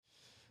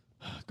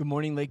Good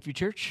morning, Lakeview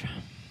Church.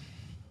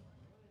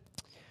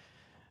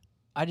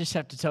 I just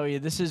have to tell you,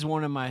 this is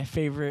one of my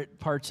favorite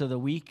parts of the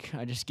week.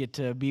 I just get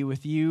to be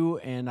with you,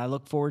 and I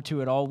look forward to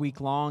it all week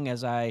long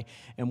as I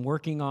am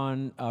working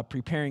on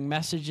preparing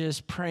messages,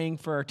 praying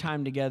for our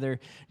time together,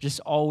 just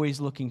always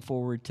looking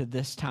forward to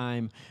this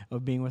time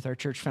of being with our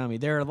church family.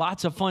 There are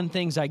lots of fun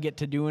things I get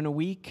to do in a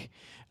week,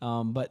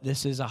 but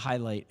this is a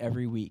highlight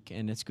every week,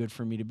 and it's good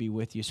for me to be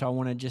with you. So I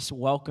want to just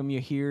welcome you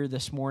here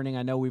this morning.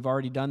 I know we've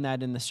already done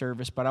that in the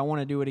service, but I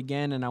want to do it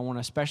again, and I want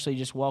to especially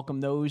just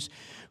welcome those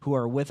who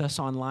are with us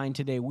online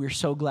today. We're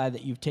so glad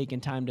that you've taken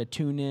time to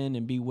tune in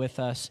and be with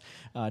us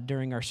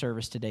during our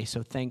service today,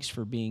 so thanks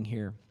for being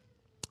here.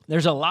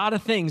 There's a lot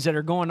of things that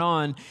are going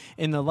on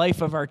in the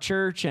life of our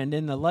church and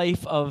in the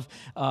life of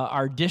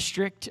our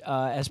district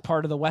as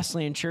part of the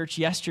Wesleyan Church.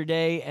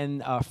 Yesterday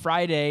and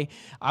Friday,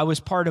 I was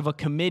part of a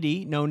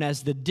committee known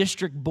as the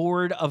District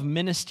Board of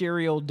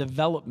Ministerial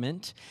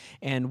Development,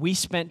 and we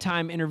spent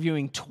time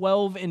interviewing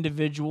 12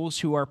 individuals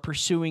who are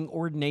pursuing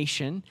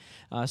ordination.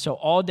 So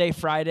all day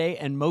Friday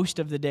and most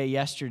of the day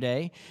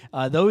yesterday.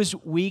 Those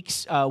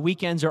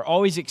weekends are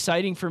always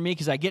exciting for me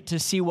because I get to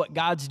see what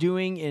God's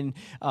doing in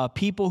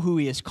people who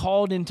He has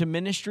called into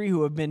ministry,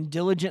 who have been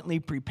diligently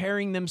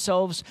preparing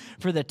themselves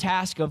for the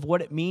task of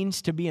what it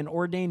means to be an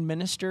ordained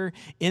minister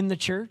in the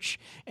church.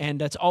 And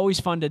that's always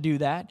fun to do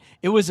that.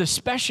 It was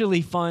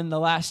especially fun the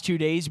last 2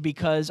 days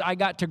because I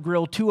got to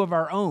grill two of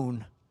our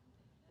own.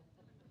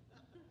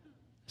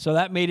 So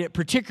that made it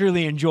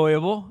particularly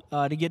enjoyable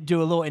to get to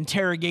do a little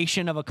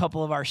interrogation of a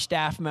couple of our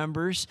staff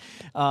members.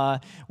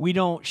 We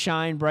don't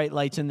shine bright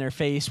lights in their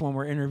face when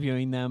we're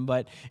interviewing them,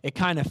 but it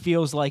kind of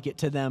feels like it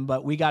to them.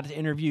 But we got to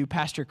interview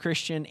Pastor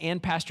Christian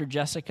and Pastor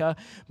Jessica,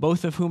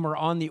 both of whom are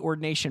on the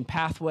ordination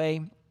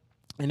pathway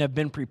and have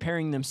been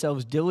preparing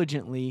themselves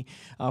diligently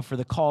for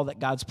the call that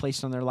God's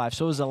placed on their lives.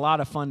 So it was a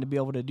lot of fun to be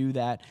able to do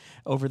that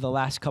over the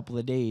last couple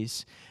of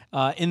days.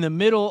 In the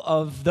middle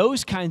of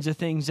those kinds of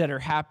things that are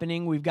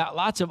happening, we've got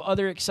lots of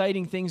other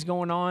exciting things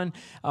going on.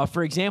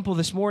 For example,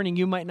 this morning,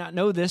 you might not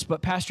know this,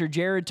 but Pastor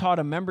Jared taught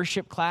a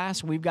membership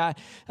class. We've got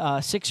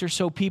 6 or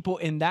so people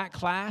in that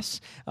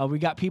class. We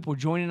got people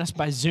joining us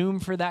by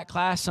Zoom for that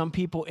class, some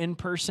people in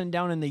person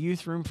down in the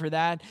youth room for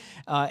that.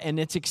 And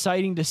it's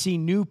exciting to see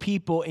new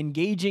people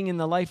engaging in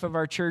the life of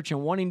our church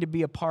and wanting to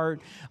be a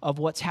part of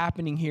what's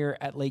happening here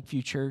at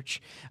Lakeview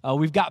Church.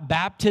 We've got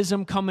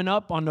baptism coming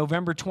up on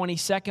November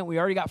 22nd. We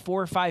already got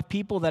 4 or 5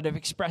 people that have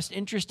expressed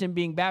interest in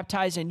being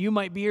baptized, and you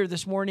might be here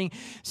this morning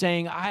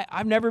saying,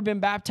 I've never been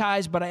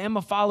baptized, but I am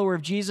a follower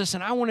of Jesus,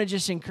 and I want to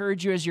just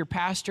encourage you as your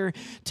pastor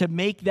to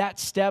make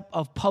that step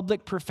of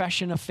public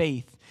profession of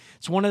faith.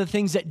 It's one of the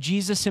things that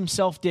Jesus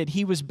himself did.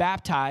 He was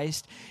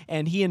baptized,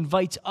 and he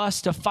invites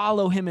us to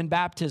follow him in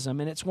baptism.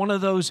 And it's one of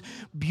those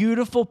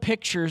beautiful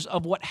pictures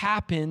of what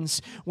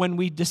happens when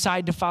we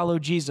decide to follow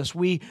Jesus.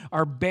 We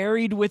are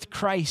buried with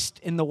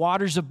Christ in the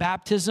waters of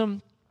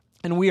baptism,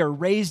 and we are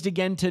raised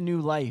again to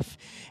new life.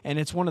 And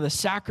it's one of the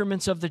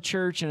sacraments of the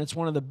church, and it's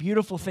one of the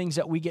beautiful things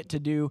that we get to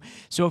do.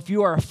 So if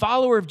you are a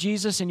follower of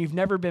Jesus and you've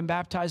never been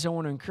baptized, I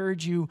want to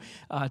encourage you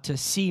to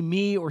see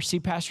me or see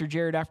Pastor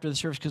Jared after the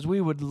service, because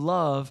we would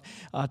love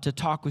to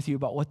talk with you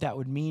about what that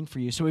would mean for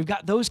you. So we've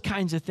got those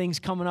kinds of things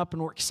coming up,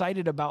 and we're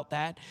excited about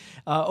that.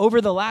 Over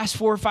the last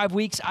 4 or 5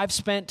 weeks, I've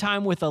spent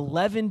time with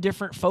 11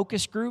 different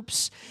focus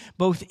groups,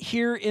 both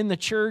here in the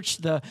church,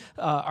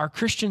 our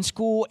Christian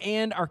school,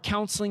 and our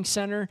counseling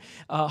center.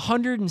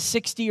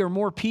 160 or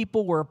more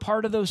people were a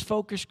part of those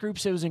focus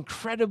groups. It was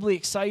incredibly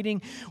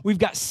exciting. We've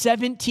got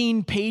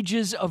 17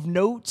 pages of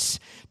notes,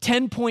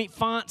 10-point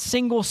font,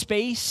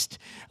 single-spaced,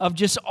 of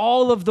just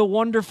all of the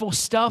wonderful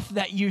stuff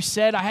that you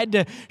said. I had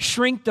to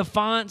shrink the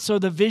font so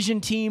the vision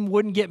team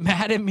wouldn't get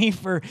mad at me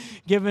for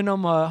giving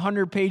them a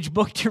 100-page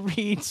book to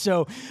read.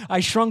 So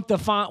I shrunk the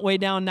font way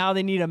down. Now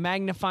they need a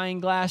magnifying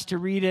glass to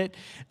read it.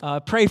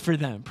 Pray for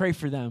them. Pray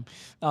for them.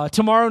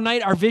 Tomorrow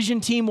night, our vision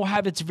team will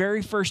have its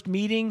very first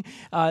meeting.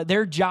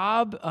 Their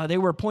job, they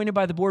were appointed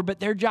by the board,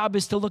 but their job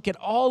is to look at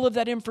all of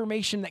that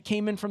information that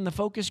came in from the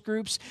focus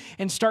groups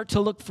and start to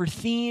look for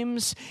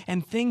themes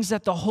and things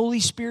that the Holy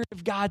Spirit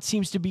of God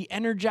seems to be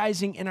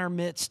energizing in our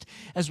midst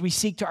as we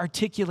seek to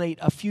articulate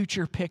a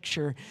future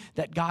picture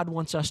that God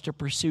wants us to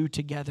pursue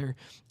together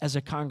as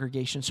a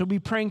congregation. So be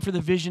praying for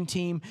the vision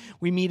team.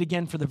 We meet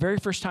again for the very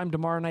first time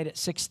tomorrow night at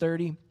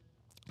 6:30.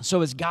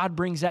 So as God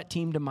brings that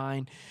team to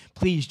mind,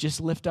 please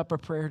just lift up a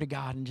prayer to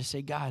God and just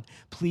say, God,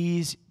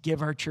 please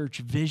give our church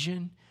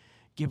vision,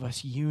 give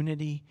us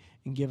unity,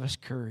 and give us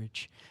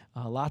courage.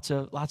 Lots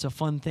of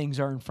fun things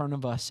are in front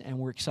of us, and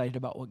we're excited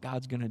about what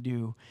God's going to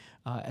do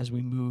as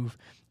we move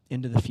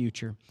into the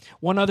future.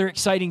 One other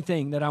exciting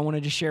thing that I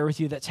wanted to share with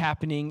you that's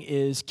happening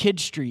is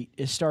Kid Street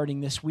is starting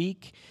this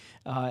week.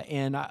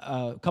 And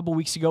a couple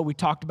weeks ago, we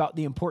talked about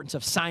the importance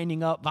of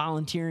signing up,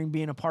 volunteering,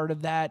 being a part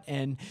of that.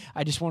 And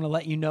I just want to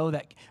let you know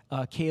that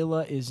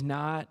Kayla is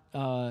not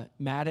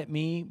mad at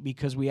me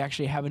because we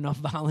actually have enough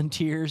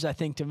volunteers, I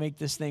think, to make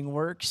this thing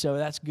work. So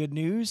that's good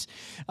news.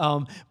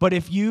 But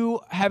if you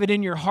have it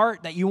in your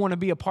heart that you want to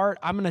be a part,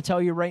 I'm going to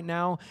tell you right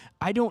now,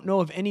 I don't know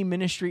of any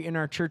ministry in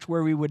our church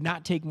where we would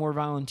not take more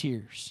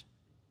volunteers.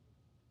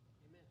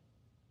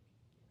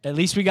 At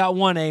least we got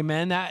one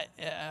amen. That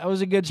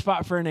was a good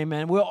spot for an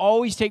amen. We'll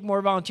always take more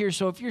volunteers.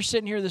 So if you're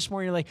sitting here this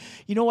morning, you're like,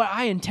 you know what,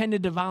 I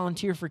intended to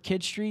volunteer for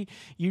Kid Street.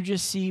 You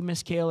just see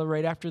Miss Kayla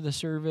right after the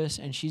service,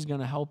 and she's going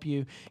to help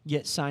you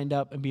get signed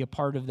up and be a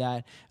part of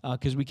that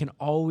because we can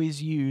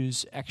always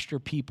use extra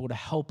people to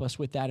help us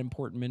with that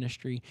important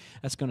ministry.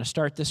 That's going to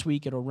start this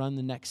week. It'll run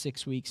the next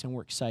 6 weeks, and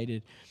we're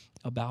excited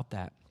about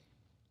that.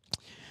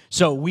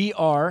 So we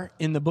are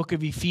in the book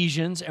of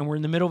Ephesians, and we're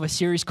in the middle of a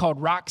series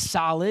called Rock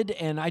Solid,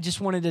 and I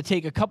just wanted to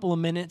take a couple of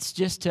minutes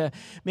just to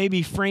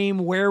maybe frame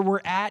where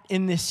we're at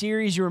in this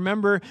series. You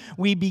remember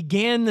we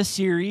began the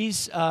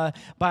series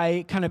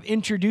by kind of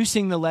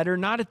introducing the letter,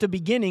 not at the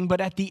beginning,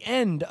 but at the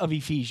end of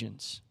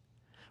Ephesians.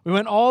 We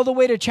went all the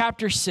way to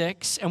chapter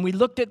 6, and we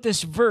looked at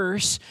this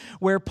verse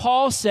where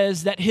Paul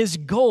says that his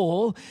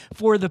goal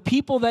for the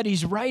people that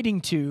he's writing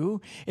to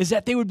is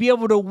that they would be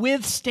able to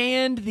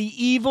withstand the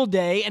evil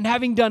day and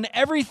having done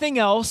everything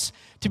else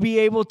to be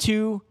able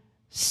to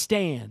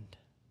stand.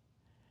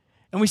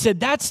 And we said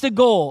that's the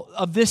goal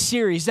of this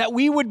series, that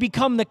we would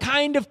become the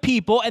kind of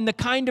people and the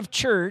kind of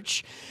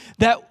church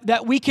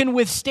that we can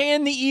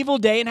withstand the evil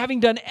day, and having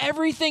done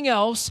everything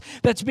else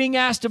that's being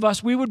asked of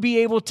us, we would be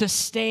able to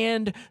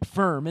stand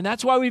firm. And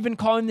that's why we've been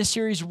calling this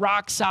series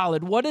Rock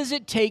Solid. What does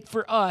it take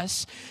for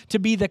us to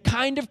be the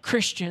kind of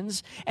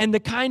Christians and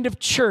the kind of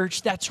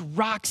church that's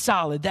rock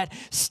solid, that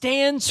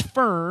stands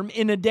firm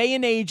in a day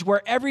and age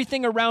where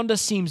everything around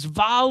us seems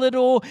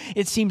volatile,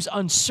 it seems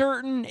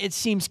uncertain, it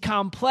seems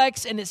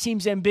complex, and it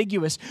seems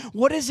ambiguous?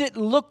 What does it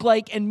look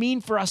like and mean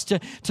for us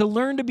to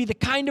learn to be the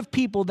kind of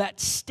people that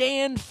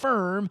stand firm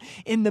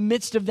in the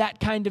midst of that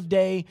kind of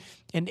day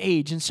and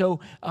age? And so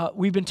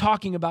we've been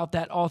talking about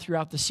that all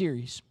throughout the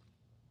series.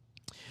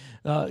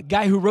 The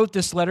guy who wrote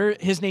this letter,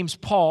 his name's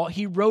Paul.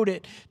 He wrote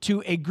it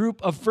to a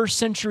group of first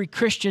century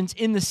Christians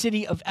in the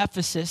city of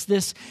Ephesus.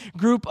 This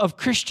group of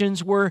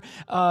Christians were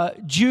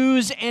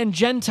Jews and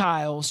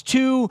Gentiles,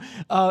 two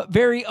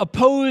very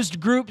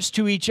opposed groups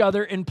to each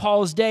other in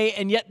Paul's day,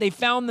 and yet they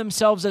found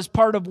themselves as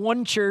part of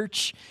one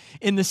church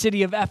in the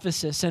city of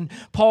Ephesus. And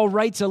Paul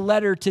writes a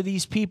letter to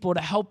these people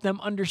to help them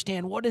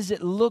understand, what does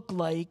it look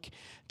like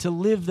to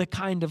live the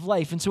kind of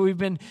life? And so we've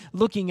been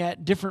looking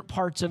at different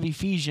parts of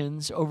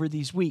Ephesians over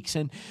these weeks.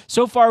 And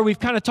so far we've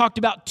kind of talked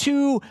about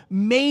two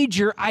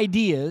major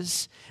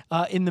ideas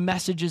in the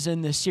messages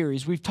in this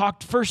series. We've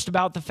talked first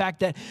about the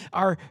fact that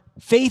our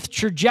faith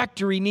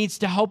trajectory needs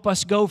to help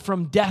us go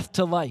from death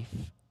to life.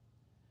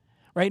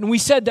 Right? And we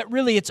said that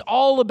really it's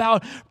all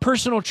about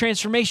personal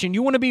transformation.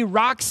 You want to be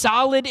rock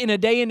solid in a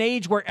day and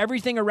age where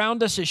everything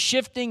around us is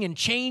shifting and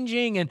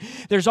changing, and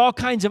there's all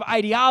kinds of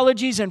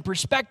ideologies and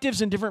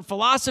perspectives and different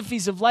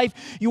philosophies of life.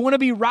 You want to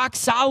be rock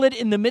solid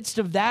in the midst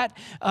of that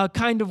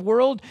kind of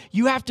world.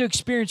 You have to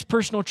experience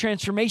personal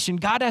transformation.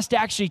 God has to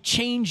actually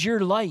change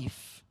your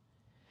life.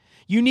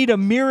 You need a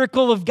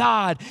miracle of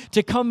God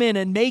to come in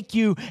and make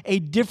you a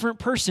different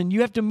person.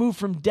 You have to move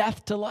from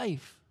death to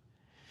life.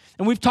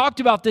 And we've talked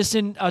about this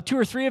in 2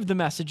 or 3 of the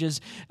messages.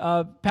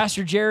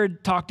 Pastor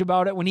Jared talked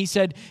about it when he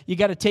said, you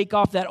got to take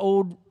off that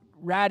old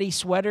ratty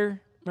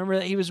sweater. Remember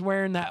that he was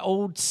wearing that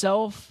old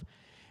self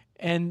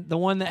and the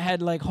one that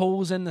had like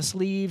holes in the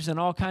sleeves and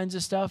all kinds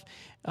of stuff.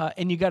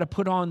 And you got to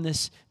put on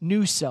this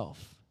new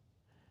self.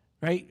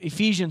 Right?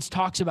 Ephesians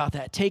talks about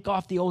that. Take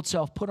off the old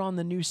self, put on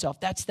the new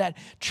self. That's that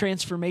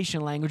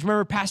transformation language.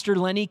 Remember Pastor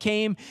Lenny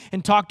came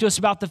and talked to us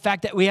about the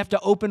fact that we have to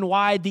open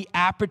wide the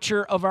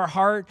aperture of our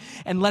heart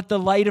and let the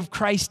light of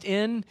Christ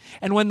in.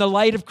 And when the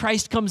light of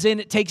Christ comes in,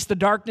 it takes the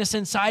darkness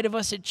inside of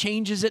us, it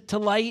changes it to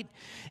light,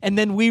 and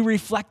then we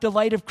reflect the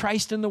light of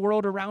Christ in the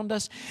world around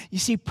us. You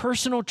see,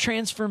 personal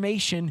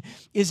transformation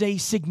is a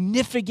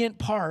significant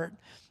part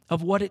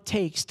of what it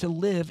takes to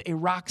live a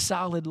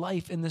rock-solid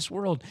life in this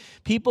world.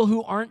 People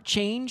who aren't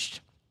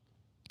changed,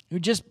 who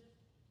just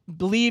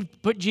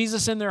believed, put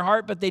Jesus in their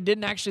heart, but they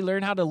didn't actually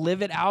learn how to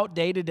live it out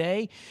day to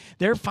day,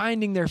 they're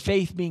finding their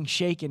faith being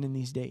shaken in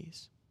these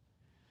days.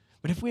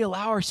 But if we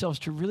allow ourselves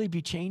to really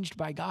be changed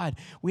by God,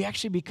 we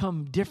actually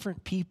become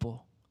different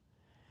people.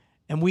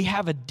 And we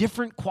have a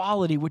different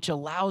quality which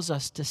allows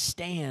us to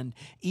stand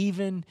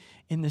even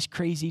in this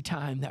crazy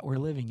time that we're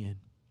living in.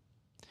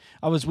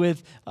 I was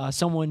with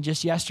someone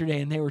just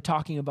yesterday, and they were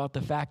talking about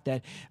the fact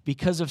that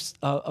because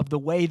of the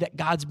way that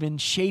God's been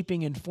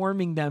shaping and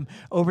forming them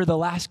over the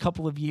last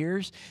couple of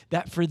years,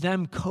 that for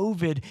them,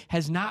 COVID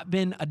has not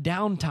been a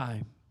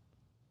downtime.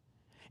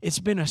 It's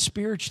been a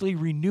spiritually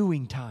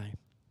renewing time.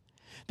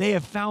 They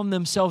have found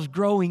themselves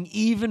growing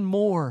even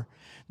more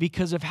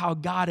because of how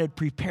God had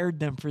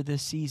prepared them for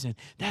this season.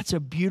 That's a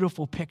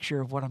beautiful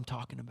picture of what I'm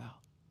talking about.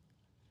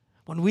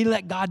 When we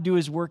let God do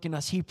his work in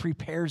us, he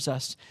prepares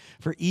us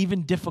for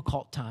even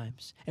difficult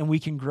times, and we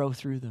can grow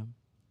through them.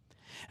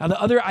 Now,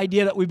 the other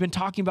idea that we've been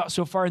talking about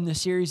so far in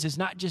this series is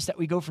not just that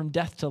we go from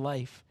death to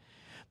life,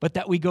 but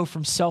that we go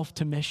from self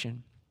to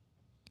mission.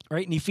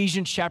 Right? In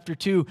Ephesians chapter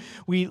 2,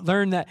 we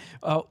learn that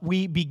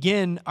we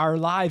begin our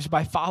lives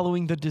by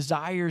following the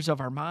desires of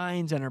our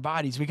minds and our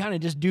bodies. We kind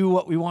of just do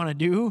what we want to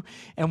do,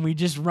 and we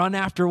just run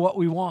after what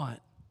we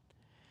want.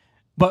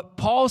 But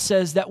Paul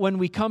says that when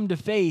we come to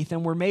faith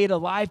and we're made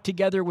alive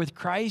together with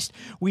Christ,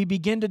 we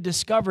begin to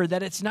discover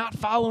that it's not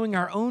following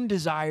our own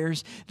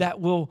desires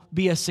that will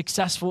be a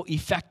successful,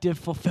 effective,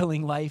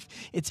 fulfilling life.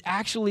 It's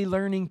actually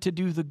learning to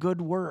do the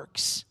good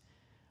works,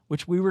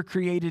 which we were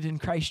created in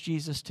Christ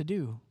Jesus to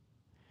do.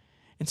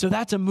 And so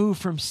that's a move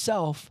from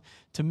self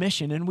to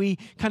mission. And we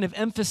kind of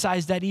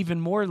emphasized that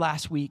even more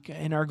last week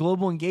in our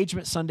Global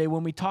Engagement Sunday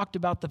when we talked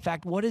about the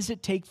fact, what does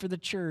it take for the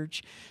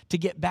church to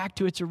get back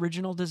to its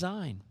original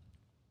design?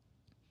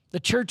 The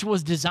church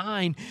was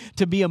designed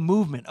to be a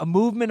movement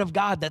of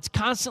God that's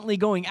constantly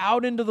going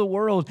out into the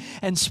world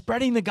and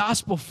spreading the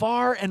gospel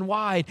far and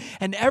wide.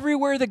 And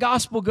everywhere the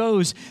gospel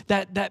goes,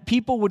 that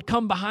people would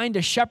come behind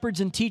as shepherds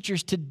and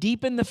teachers to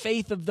deepen the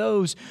faith of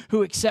those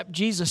who accept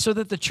Jesus, so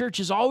that the church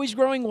is always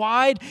growing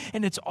wide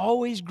and it's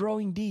always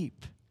growing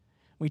deep.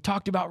 We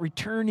talked about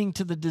returning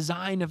to the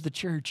design of the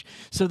church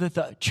so that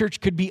the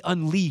church could be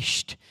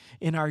unleashed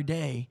in our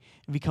day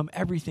and become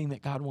everything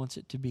that God wants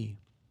it to be.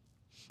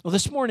 Well,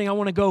 this morning I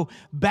want to go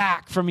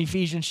back from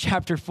Ephesians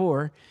chapter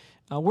 4.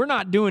 We're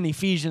not doing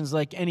Ephesians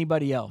like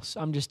anybody else.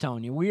 I'm just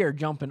telling you. We are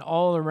jumping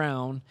all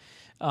around.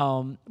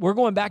 We're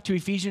going back to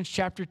Ephesians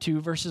chapter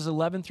 2, verses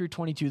 11 through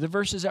 22, the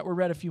verses that were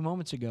read a few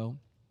moments ago.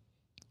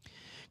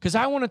 Because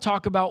I want to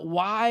talk about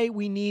why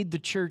we need the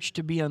church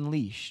to be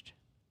unleashed.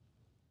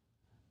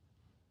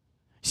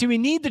 See, we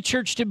need the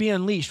church to be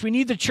unleashed. We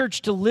need the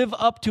church to live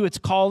up to its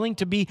calling,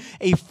 to be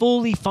a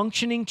fully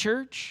functioning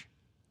church.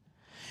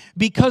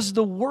 Because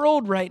the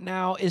world right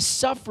now is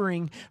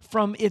suffering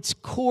from its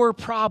core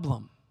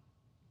problem.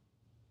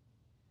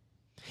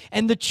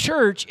 And the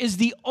church is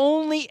the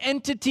only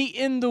entity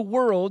in the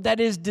world that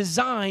is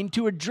designed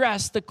to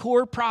address the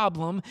core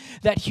problem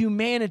that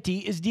humanity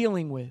is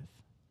dealing with.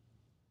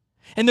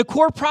 And the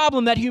core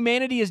problem that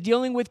humanity is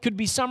dealing with could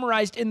be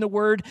summarized in the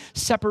word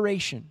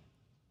separation.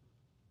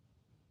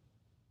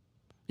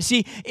 You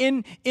see,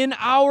 in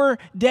our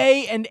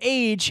day and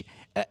age,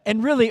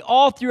 and really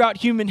all throughout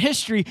human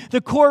history,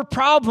 the core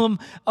problem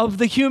of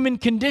the human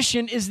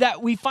condition is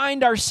that we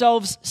find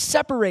ourselves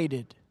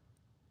separated.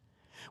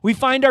 We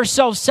find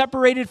ourselves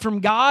separated from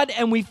God,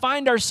 and we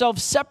find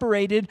ourselves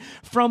separated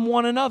from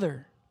one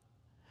another.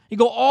 You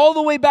go all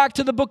the way back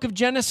to the book of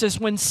Genesis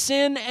when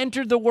sin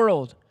entered the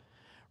world.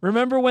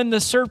 Remember when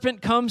the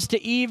serpent comes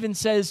to Eve and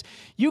says,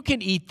 "You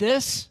can eat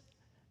this."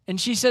 And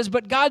she says,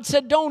 "But God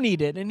said don't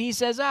eat it." And he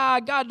says,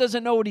 God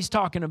doesn't know what he's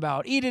talking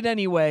about. Eat it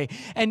anyway.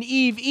 And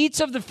Eve eats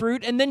of the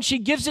fruit, and then she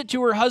gives it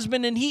to her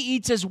husband, and he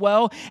eats as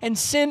well. And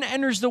sin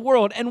enters the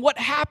world. And what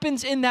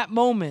happens in that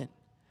moment?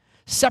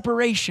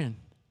 Separation.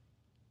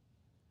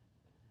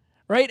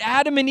 Right?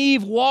 Adam and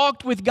Eve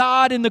walked with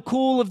God in the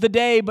cool of the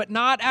day, but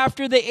not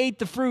after they ate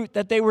the fruit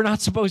that they were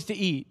not supposed to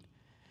eat.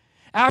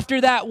 After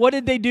that, what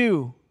did they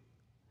do?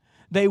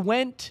 They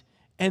went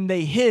and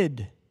they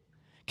hid.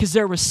 Because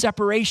there was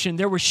separation,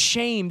 there was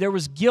shame, there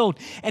was guilt,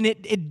 and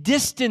it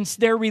distanced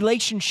their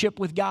relationship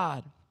with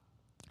God.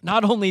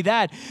 Not only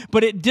that,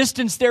 but it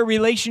distanced their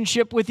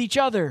relationship with each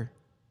other.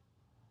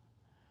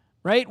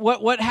 Right?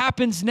 What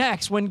happens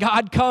next when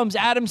God comes?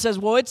 Adam says,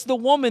 "Well, it's the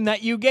woman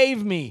that you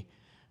gave me."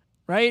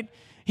 Right?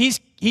 He's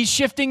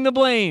shifting the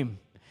blame.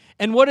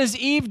 And what does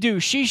Eve do?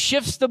 She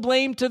shifts the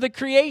blame to the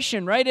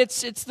creation, right?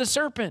 It's the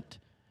serpent.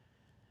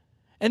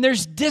 And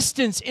there's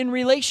distance in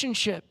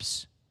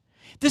relationships.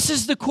 This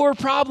is the core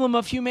problem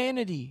of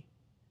humanity.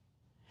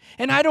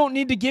 And I don't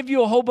need to give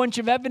you a whole bunch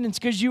of evidence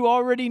because you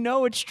already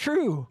know it's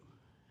true.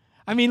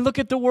 I mean, look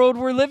at the world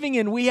we're living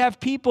in. We have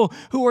people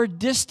who are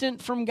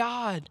distant from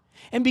God.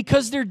 And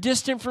because they're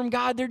distant from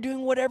God, they're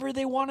doing whatever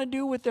they want to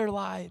do with their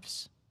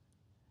lives.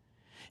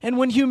 And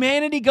when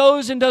humanity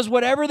goes and does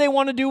whatever they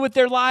want to do with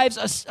their lives,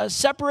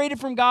 separated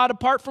from God,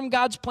 apart from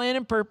God's plan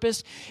and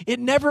purpose,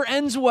 it never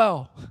ends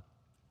well.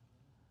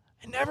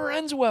 It never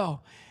ends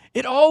well.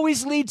 It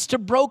always leads to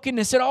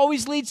brokenness. It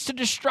always leads to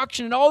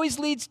destruction. It always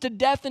leads to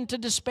death and to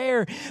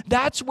despair.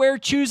 That's where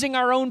choosing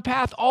our own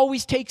path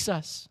always takes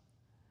us.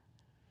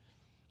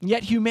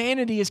 Yet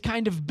humanity is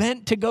kind of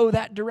bent to go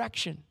that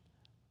direction.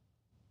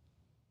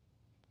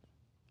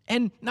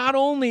 And not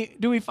only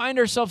do we find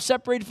ourselves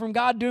separated from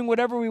God, doing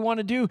whatever we want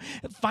to do,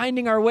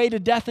 finding our way to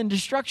death and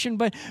destruction,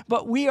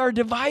 but we are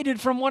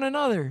divided from one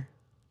another.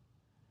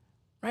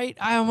 Right?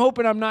 I'm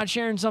hoping I'm not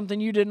sharing something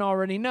you didn't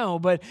already know,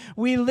 but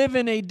we live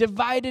in a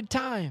divided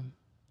time.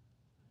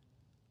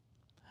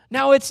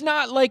 Now, it's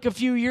not like a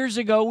few years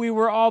ago we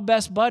were all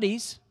best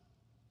buddies.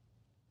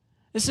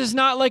 This is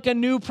not like a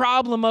new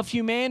problem of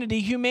humanity.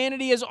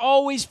 Humanity has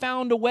always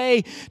found a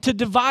way to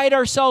divide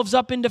ourselves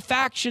up into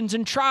factions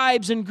and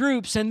tribes and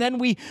groups, and then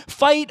we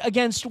fight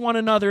against one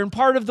another. And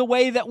part of the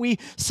way that we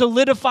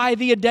solidify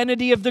the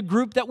identity of the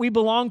group that we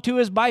belong to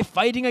is by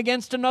fighting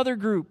against another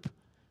group.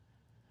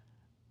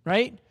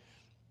 Right?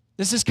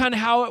 This is kind of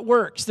how it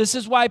works. This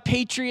is why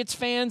Patriots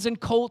fans and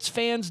Colts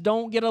fans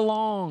don't get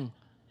along.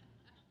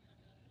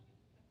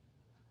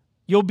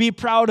 You'll be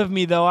proud of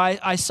me, though.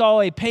 I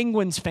saw a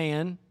Penguins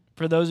fan,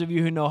 for those of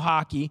you who know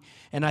hockey,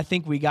 and I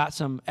think we got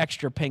some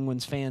extra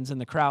Penguins fans in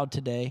the crowd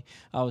today,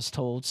 I was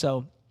told.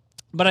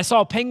 But I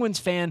saw a Penguins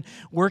fan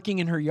working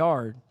in her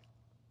yard.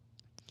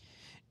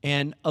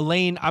 And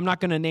Elaine, I'm not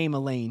going to name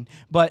Elaine,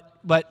 but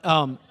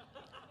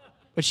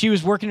she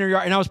was working in her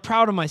yard, and I was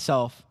proud of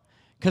myself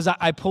because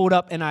I pulled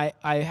up and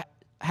I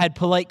had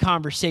polite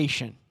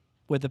conversation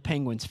with a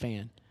Penguins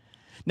fan.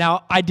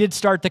 Now, I did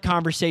start the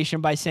conversation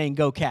by saying,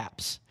 "Go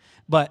Caps,"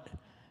 but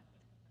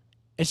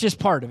it's just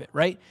part of it,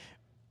 right?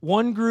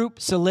 One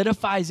group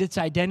solidifies its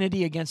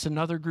identity against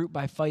another group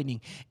by fighting.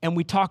 And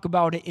we talk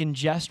about it in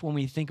jest when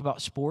we think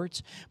about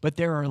sports, but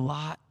there are a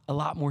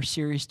lot more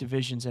serious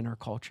divisions in our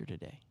culture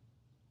today.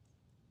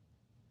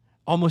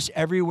 Almost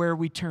everywhere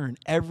we turn,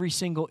 every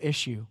single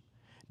issue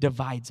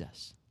divides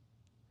us.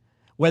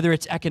 Whether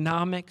it's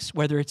economics,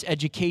 whether it's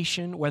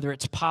education, whether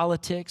it's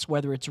politics,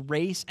 whether it's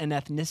race and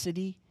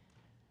ethnicity,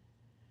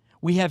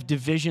 we have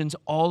divisions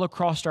all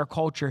across our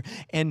culture,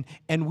 and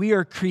we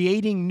are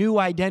creating new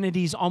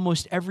identities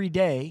almost every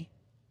day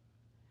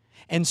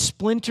and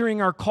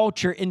splintering our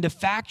culture into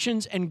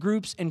factions and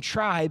groups and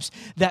tribes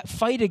that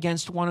fight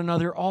against one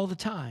another all the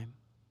time.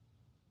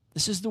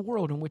 This is the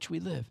world in which we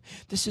live.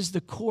 This is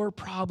the core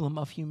problem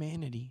of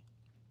humanity.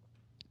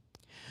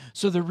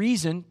 So the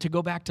reason, to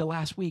go back to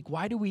last week,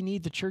 why do we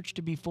need the church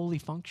to be fully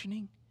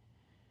functioning?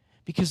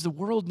 Because the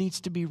world needs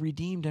to be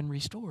redeemed and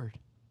restored.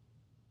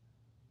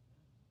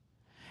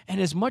 And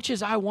as much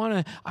as I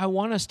want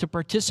us to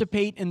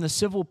participate in the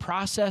civil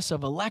process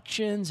of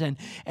elections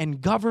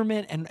and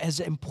government, and as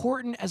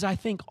important as I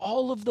think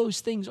all of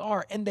those things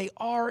are, and they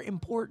are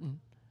important,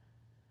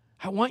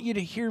 I want you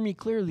to hear me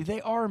clearly.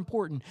 They are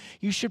important.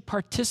 You should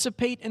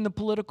participate in the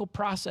political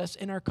process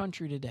in our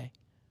country today.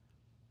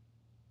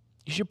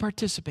 You should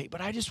participate. But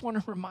I just want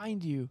to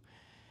remind you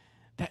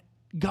that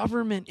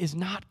government is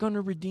not going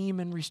to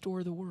redeem and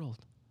restore the world.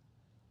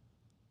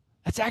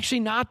 That's actually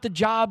not the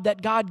job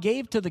that God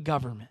gave to the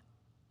government.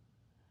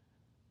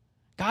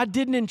 God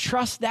didn't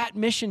entrust that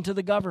mission to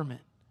the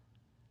government.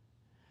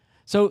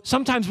 So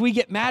sometimes we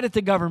get mad at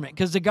the government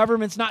because the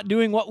government's not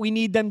doing what we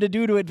need them to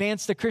do to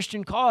advance the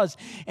Christian cause,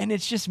 and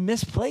it's just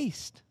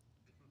misplaced.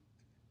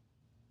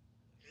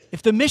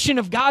 If the mission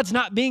of God's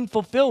not being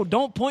fulfilled,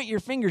 don't point your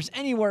fingers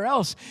anywhere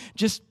else.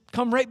 Just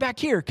come right back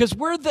here, because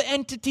we're the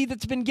entity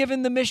that's been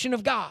given the mission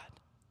of God.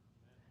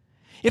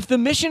 If the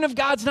mission of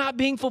God's not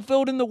being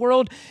fulfilled in the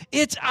world,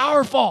 it's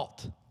our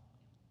fault.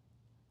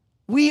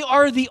 We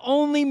are the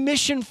only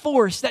mission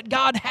force that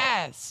God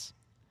has,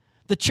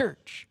 the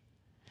church.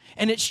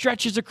 And it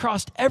stretches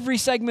across every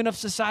segment of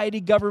society,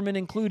 government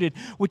included,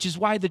 which is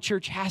why the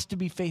church has to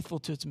be faithful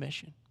to its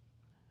mission.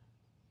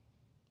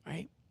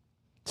 Right?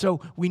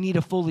 So we need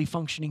a fully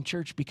functioning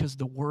church because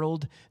the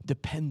world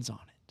depends on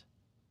it.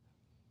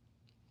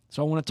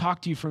 So I want to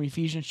talk to you from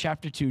Ephesians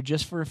chapter 2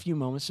 just for a few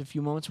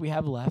moments we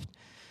have left,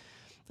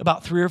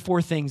 about 3 or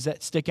 4 things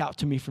that stick out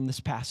to me from this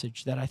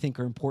passage that I think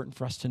are important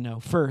for us to know.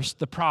 First,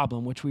 the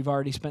problem, which we've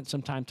already spent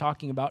some time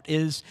talking about,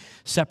 is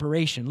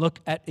separation. Look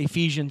at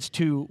Ephesians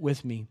 2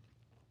 with me.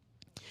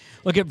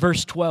 Look at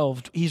verse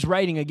 12. He's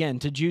writing again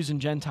to Jews and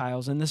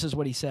Gentiles, and this is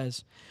what he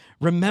says.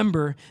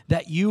 Remember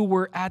that you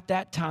were at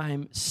that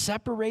time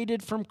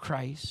separated from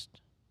Christ,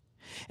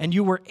 and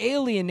you were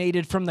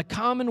alienated from the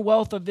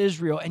commonwealth of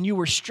Israel, and you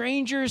were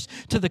strangers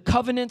to the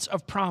covenants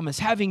of promise,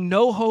 having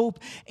no hope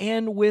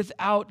and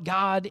without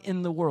God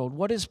in the world.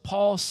 What is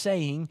Paul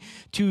saying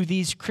to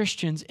these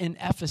Christians in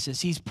Ephesus?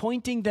 He's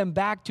pointing them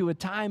back to a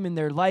time in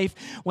their life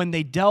when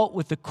they dealt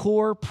with the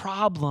core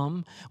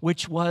problem,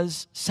 which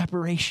was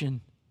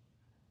separation.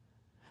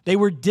 They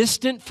were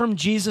distant from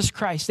Jesus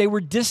Christ. They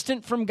were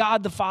distant from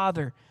God the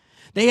Father.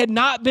 They had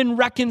not been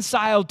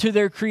reconciled to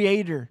their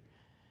Creator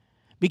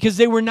because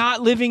they were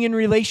not living in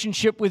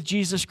relationship with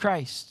Jesus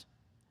Christ.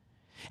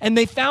 And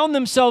they found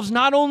themselves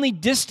not only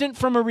distant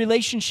from a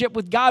relationship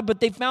with God, but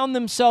they found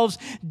themselves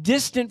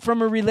distant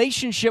from a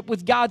relationship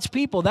with God's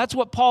people. That's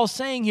what Paul's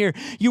saying here.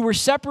 You were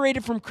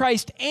separated from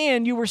Christ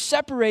and you were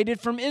separated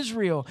from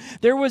Israel.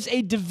 There was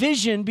a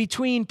division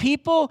between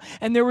people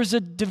and there was a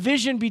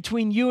division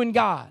between you and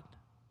God.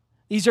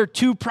 These are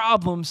 2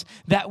 problems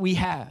that we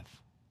have.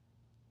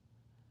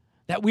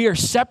 That we are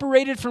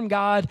separated from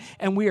God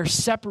and we are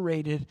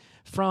separated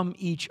from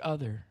each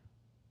other.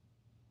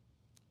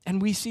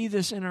 And we see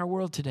this in our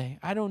world today.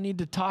 I don't need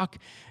to talk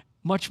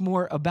much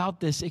more about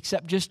this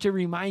except just to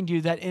remind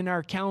you that in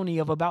our county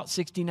of about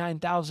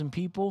 69,000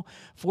 people,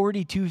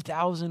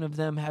 42,000 of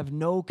them have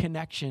no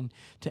connection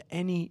to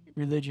any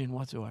religion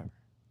whatsoever.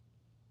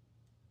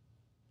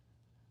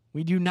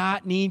 We do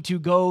not need to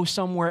go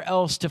somewhere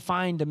else to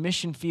find a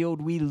mission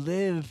field. We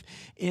live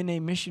in a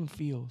mission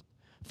field.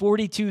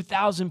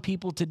 42,000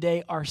 people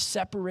today are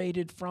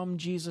separated from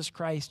Jesus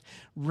Christ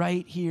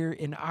right here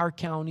in our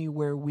county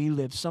where we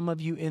live. Some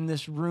of you in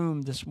this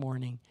room this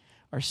morning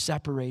are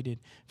separated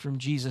from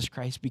Jesus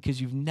Christ because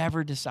you've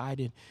never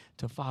decided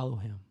to follow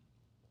him.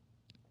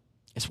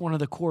 It's one of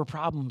the core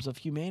problems of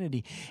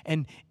humanity.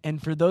 And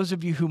for those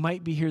of you who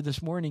might be here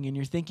this morning and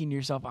you're thinking to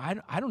yourself,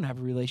 I don't have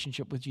a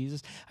relationship with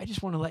Jesus, I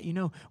just want to let you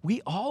know,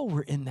 we all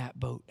were in that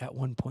boat at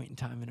one point in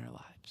time in our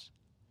lives.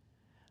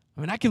 I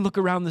mean, I can look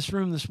around this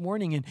room this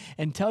morning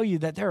and tell you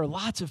that there are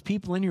lots of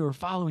people in here who are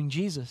following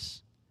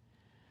Jesus.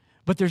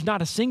 But there's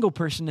not a single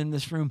person in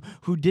this room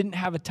who didn't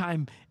have a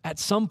time at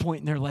some point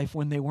in their life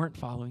when they weren't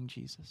following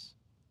Jesus.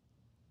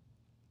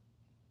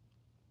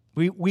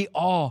 We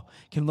all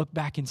can look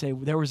back and say,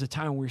 there was a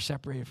time we were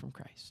separated from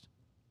Christ.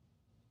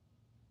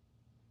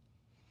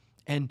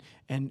 And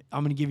I'm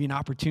going to give you an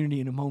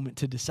opportunity in a moment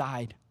to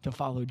decide to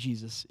follow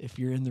Jesus. If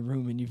you're in the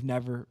room and you've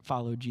never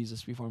followed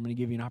Jesus before, I'm going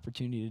to give you an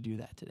opportunity to do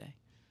that today.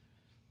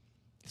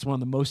 It's one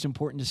of the most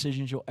important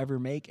decisions you'll ever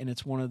make, and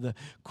it's one of the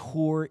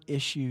core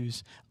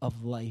issues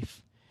of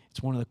life.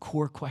 It's one of the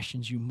core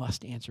questions you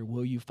must answer.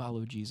 Will you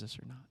follow Jesus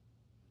or not?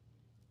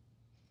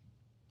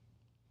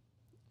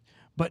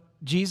 But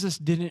Jesus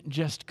didn't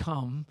just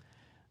come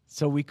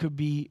so we could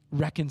be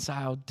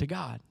reconciled to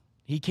God.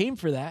 He came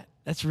for that.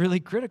 That's really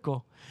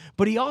critical.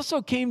 But he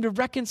also came to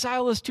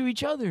reconcile us to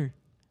each other.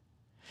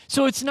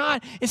 So it's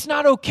not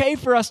okay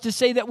for us to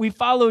say that we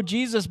follow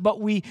Jesus, but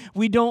we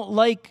don't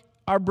like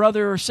our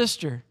brother or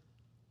sister.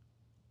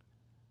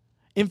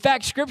 In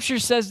fact, Scripture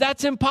says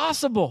that's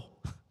impossible.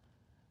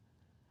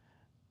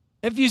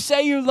 If you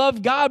say you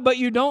love God, but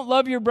you don't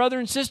love your brother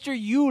and sister,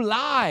 you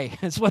lie.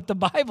 That's what the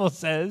Bible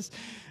says.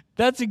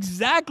 That's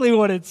exactly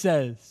what it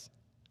says.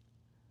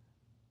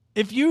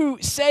 If you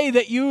say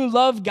that you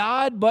love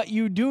God, but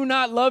you do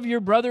not love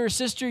your brother or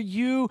sister,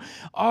 you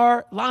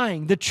are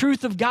lying. The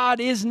truth of God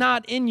is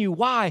not in you.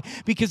 Why?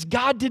 Because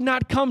God did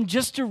not come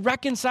just to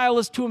reconcile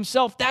us to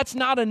himself. That's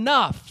not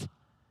enough.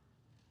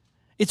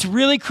 It's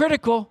really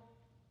critical.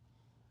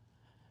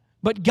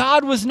 But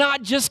God was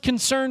not just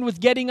concerned with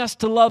getting us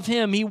to love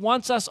him. He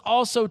wants us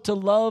also to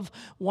love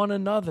one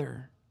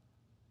another.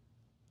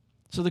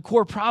 So the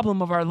core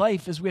problem of our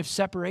life is we have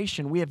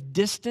separation. We have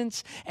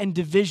distance and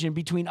division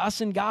between us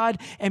and God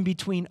and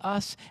between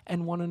us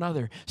and one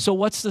another. So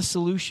what's the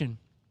solution?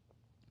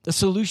 The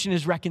solution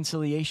is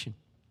reconciliation.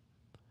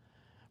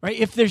 Right?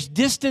 If there's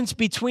distance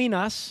between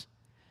us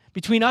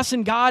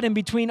and God and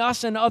between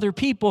us and other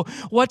people,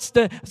 what's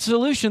the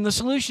solution? The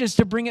solution is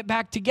to bring it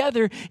back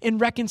together in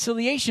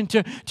reconciliation,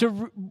 to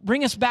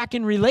bring us back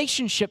in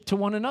relationship to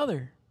one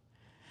another.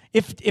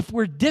 If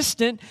we're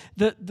distant,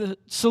 the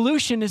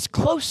solution is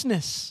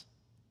closeness.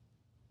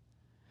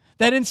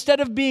 That instead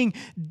of being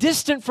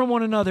distant from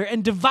one another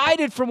and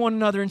divided from one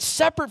another and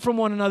separate from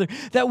one another,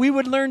 that we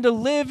would learn to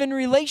live in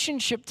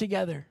relationship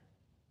together.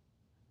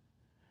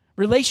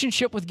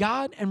 Relationship with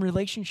God and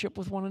relationship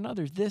with one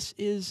another. This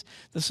is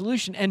the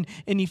solution. And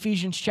in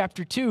Ephesians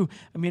chapter 2,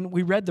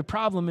 we read the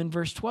problem in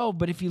verse 12,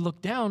 but if you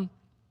look down,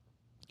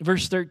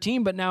 verse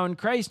 13, but now in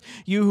Christ,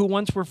 you who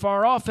once were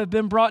far off have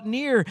been brought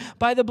near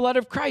by the blood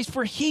of Christ,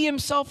 for he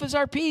himself is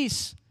our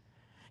peace.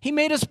 He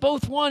made us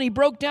both one. He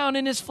broke down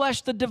in his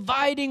flesh the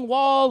dividing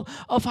wall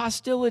of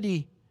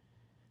hostility,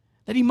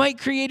 that he might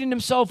create in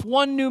himself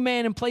one new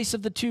man in place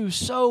of the two,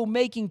 so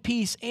making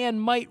peace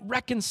and might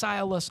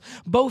reconcile us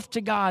both to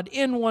God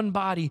in one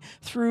body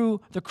through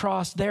the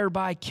cross,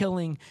 thereby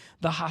killing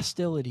the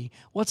hostility.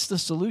 What's the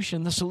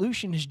solution? The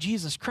solution is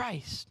Jesus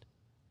Christ.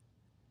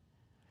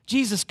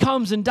 Jesus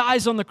comes and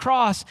dies on the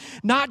cross,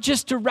 not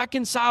just to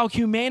reconcile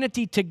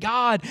humanity to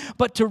God,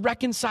 but to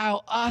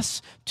reconcile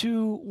us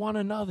to one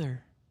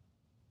another.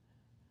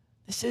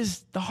 This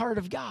is the heart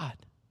of God.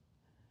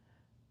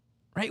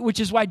 Right? Which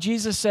is why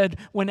Jesus said,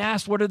 when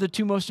asked what are the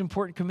two most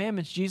important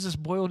commandments, Jesus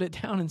boiled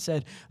it down and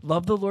said,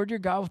 love the Lord your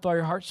God with all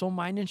your heart, soul,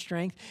 mind, and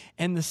strength.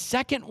 And the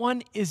second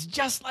one is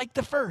just like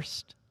the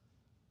first.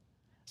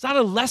 It's not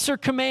a lesser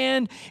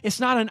command. It's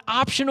not an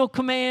optional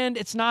command.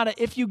 It's not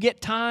a if you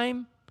get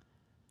time.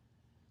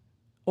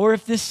 Or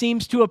if this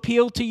seems to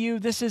appeal to you,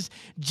 this is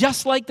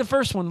just like the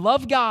first one.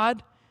 Love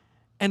God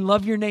and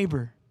love your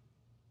neighbor.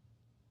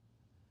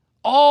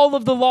 All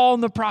of the law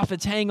and the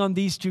prophets hang on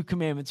these two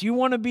commandments. You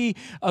want to be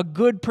a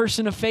good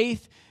person of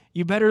faith,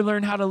 you better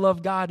learn how to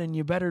love God and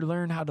you better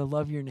learn how to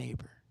love your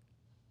neighbor.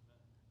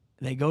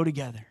 They go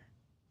together.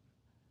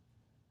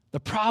 The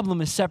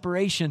problem is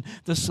separation.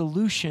 The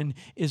solution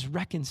is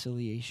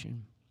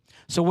reconciliation.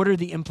 So what are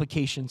the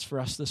implications for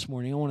us this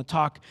morning? I want to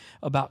talk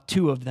about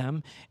two of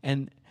them.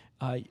 And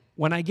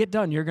when I get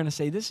done, you're going to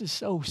say, this is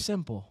so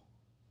simple.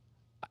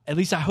 At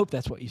least I hope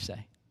that's what you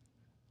say.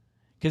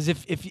 Because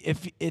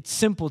if it's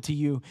simple to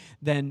you,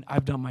 then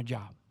I've done my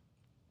job.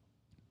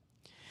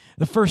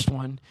 The first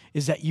one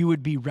is that you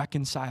would be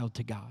reconciled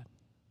to God.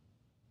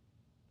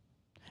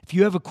 if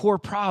you have a core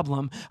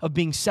problem of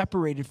being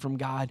separated from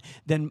God,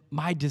 then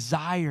my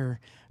desire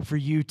for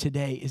you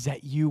today is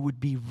that you would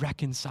be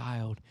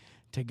reconciled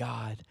to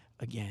God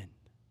again.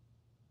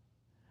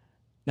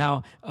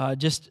 Now,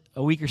 just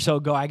a week or so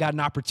ago, I got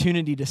an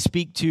opportunity to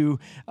speak to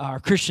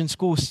our Christian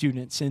school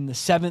students in the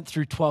 7th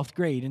through 12th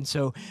grade. And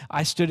so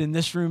I stood in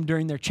this room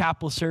during their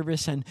chapel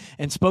service and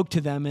spoke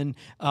to them. And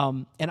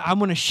I'm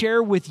going to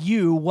share with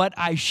you what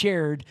I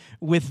shared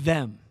with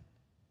them,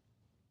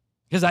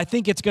 because I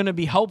think it's going to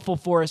be helpful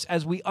for us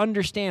as we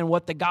understand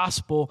what the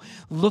gospel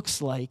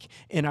looks like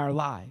in our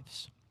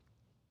lives.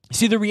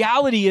 See, the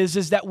reality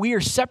is that we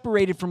are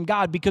separated from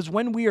God because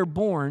when we are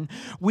born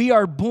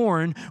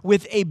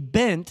with a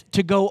bent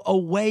to go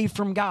away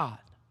from God,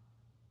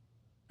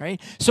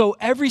 right? So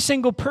every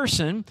single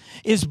person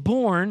is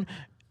born,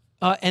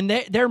 and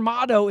their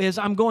motto is,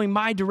 I'm going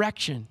my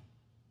direction.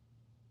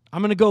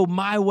 I'm going to go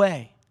my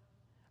way,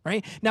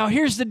 right? Now,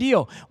 here's the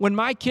deal. When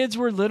my kids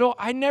were little,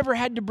 I never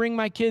had to bring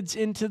my kids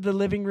into the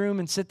living room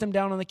and sit them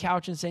down on the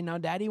couch and say, now,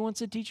 Daddy wants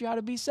to teach you how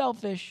to be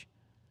selfish.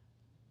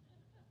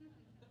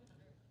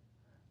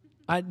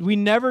 We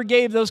never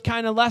gave those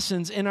kind of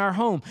lessons in our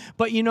home.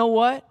 But you know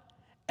what?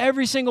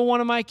 Every single one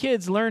of my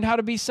kids learned how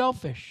to be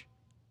selfish.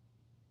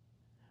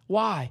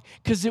 Why?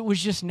 Because it was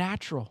just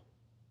natural.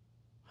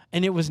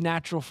 And it was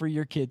natural for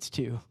your kids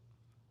too.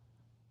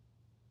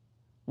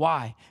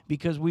 Why?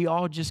 Because we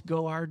all just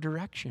go our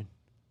direction.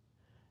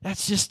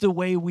 That's just the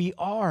way we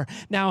are.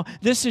 Now,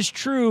 this is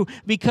true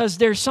because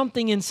there's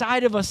something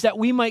inside of us that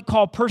we might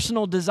call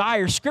personal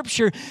desire.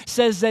 Scripture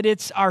says that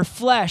it's our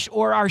flesh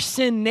or our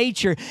sin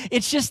nature.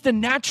 It's just the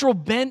natural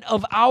bent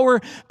of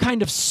our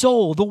kind of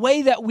soul, the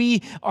way that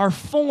we are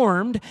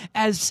formed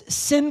as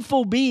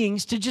sinful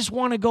beings to just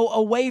want to go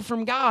away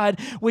from God,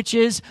 which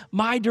is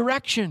my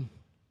direction.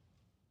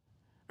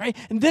 Right?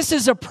 And this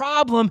is a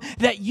problem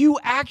that you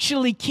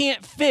actually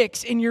can't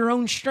fix in your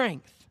own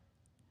strength.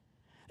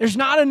 There's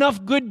not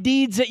enough good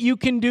deeds that you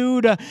can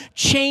do to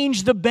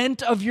change the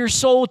bent of your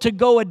soul to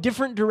go a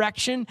different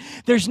direction.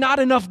 There's not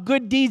enough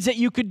good deeds that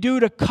you could do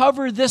to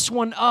cover this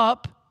one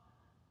up.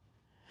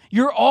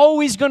 You're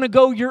always going to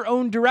go your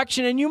own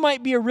direction, and you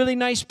might be a really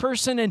nice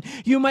person, and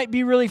you might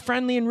be really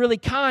friendly and really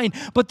kind,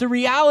 but the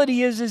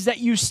reality is that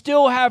you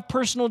still have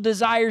personal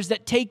desires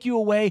that take you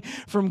away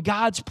from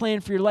God's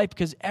plan for your life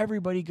because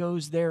everybody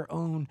goes their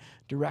own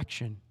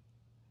direction.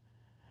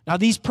 Now,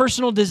 these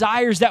personal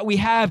desires that we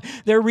have,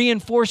 they're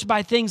reinforced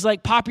by things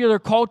like popular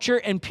culture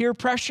and peer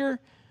pressure.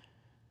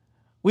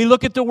 We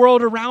look at the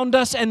world around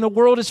us, and the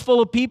world is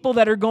full of people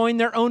that are going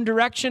their own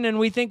direction, and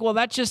we think, well,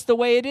 that's just the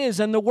way it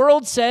is. And the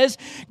world says,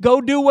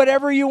 go do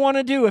whatever you want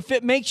to do. If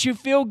it makes you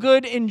feel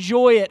good,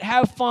 enjoy it,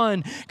 have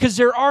fun, because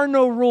there are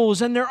no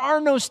rules, and there are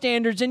no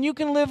standards, and you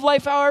can live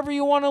life however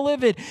you want to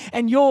live it,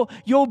 and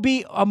you'll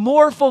be a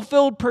more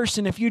fulfilled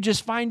person if you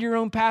just find your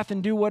own path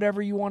and do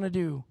whatever you want to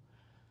do.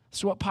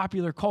 That's what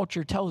popular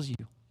culture tells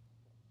you.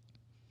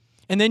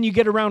 And then you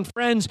get around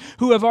friends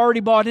who have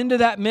already bought into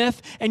that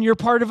myth, and you're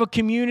part of a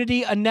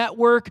community, a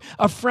network,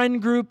 a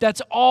friend group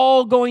that's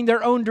all going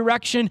their own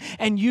direction,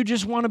 and you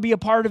just want to be a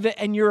part of it,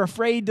 and you're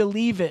afraid to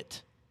leave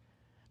it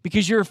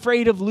because you're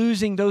afraid of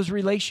losing those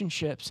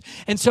relationships.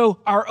 And so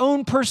our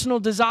own personal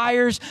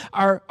desires,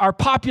 our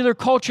popular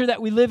culture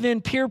that we live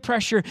in, peer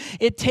pressure,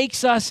 it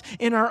takes us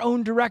in our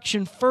own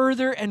direction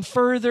further and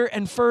further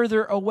and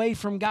further away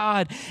from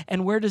God.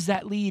 And where does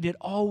that lead? It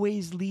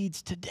always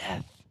leads to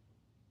death.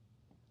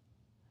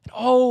 It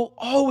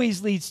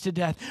always leads to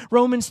death.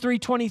 Romans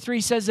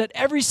 3:23 says that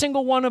every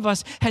single one of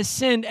us has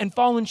sinned and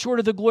fallen short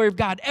of the glory of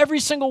God. Every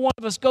single one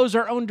of us goes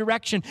our own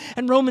direction.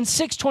 And Romans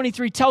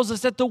 6:23 tells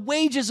us that the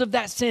wages of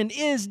that sin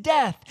is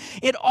death.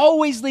 It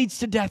always leads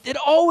to death. It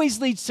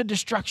always leads to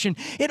destruction.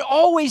 It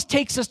always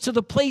takes us to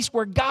the place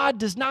where God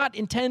does not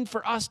intend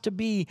for us to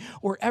be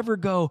or ever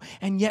go.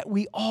 And yet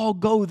we all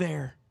go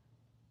there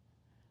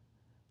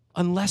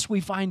unless we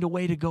find a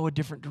way to go a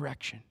different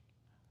direction.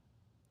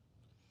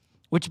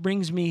 Which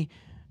brings me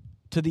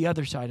to the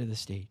other side of the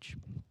stage.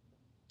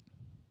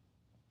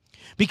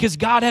 Because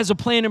God has a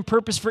plan and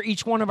purpose for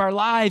each one of our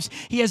lives.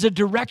 He has a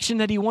direction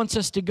that He wants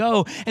us to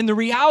go. And the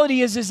reality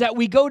is that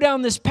we go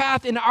down this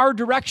path in our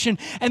direction.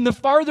 And the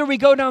farther we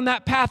go down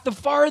that path, the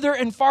farther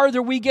and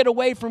farther we get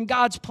away from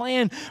God's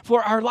plan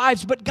for our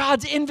lives. But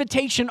God's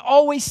invitation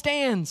always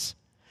stands.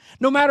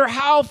 No matter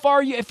how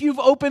far if you've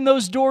opened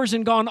those doors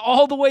and gone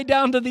all the way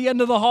down to the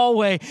end of the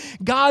hallway,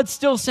 God's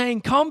still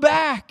saying, come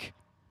back.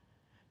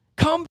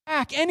 Come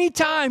back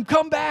anytime,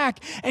 come back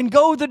and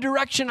go the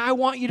direction I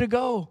want you to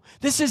go.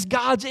 This is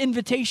God's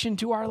invitation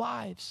to our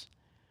lives.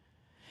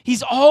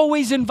 He's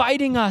always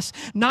inviting us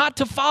not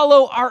to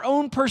follow our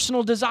own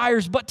personal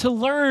desires, but to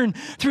learn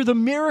through the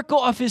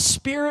miracle of His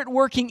Spirit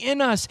working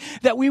in us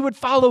that we would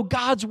follow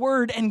God's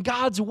word and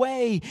God's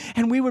way,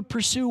 and we would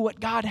pursue what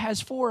God has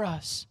for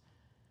us.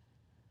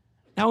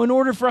 Now, in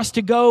order for us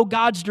to go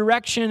God's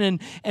direction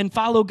and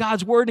follow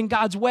God's word and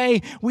God's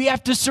way, we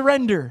have to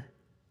surrender.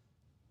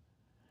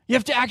 You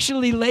have to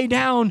actually lay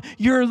down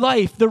your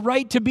life, the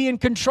right to be in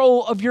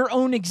control of your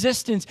own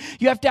existence.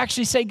 You have to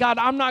actually say, God,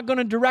 I'm not going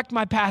to direct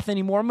my path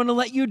anymore. I'm going to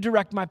let you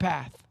direct my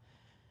path.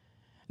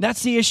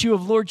 That's the issue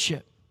of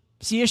lordship.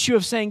 It's the issue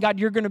of saying, God,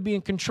 you're going to be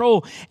in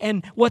control.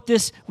 And what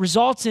this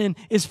results in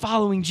is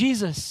following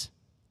Jesus.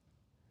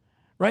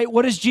 Right?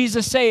 What does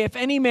Jesus say? If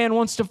any man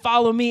wants to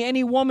follow me,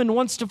 any woman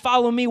wants to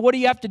follow me, what do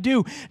you have to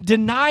do?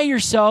 Deny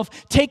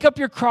yourself, take up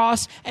your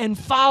cross, and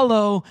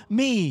follow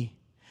me.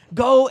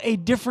 Go a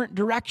different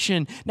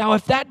direction. Now,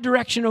 if that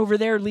direction over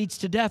there leads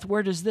to death,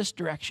 where does this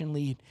direction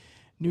lead?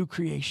 New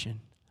creation,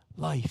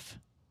 life.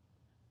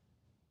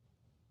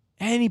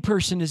 Any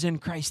person is in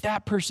Christ.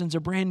 That person's a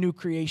brand new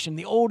creation.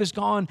 The old is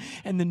gone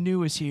and the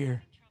new is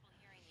here.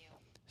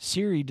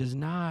 Siri does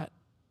not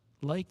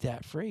like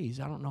that phrase.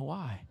 I don't know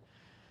why.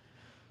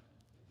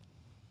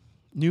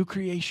 New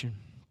creation.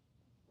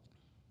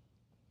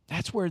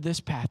 That's where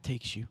this path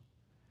takes you.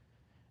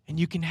 And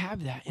you can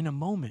have that in a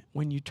moment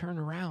when you turn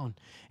around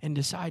and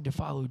decide to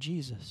follow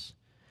Jesus.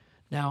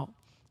 Now,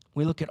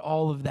 we look at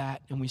all of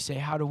that and we say,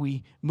 how do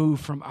we move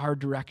from our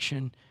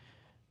direction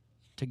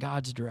to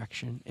God's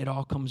direction? It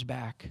all comes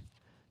back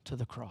to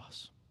the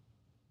cross.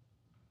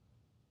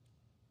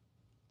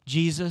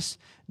 Jesus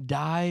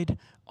died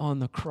on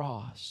the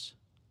cross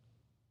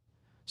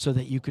so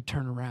that you could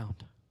turn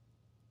around.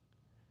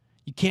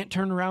 You can't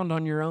turn around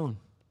on your own.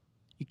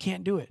 You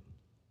can't do it.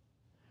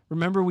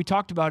 Remember, we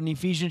talked about in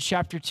Ephesians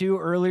chapter 2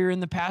 earlier in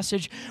the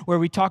passage where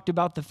we talked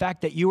about the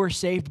fact that you are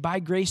saved by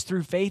grace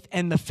through faith,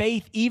 and the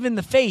faith, even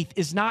the faith,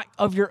 is not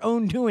of your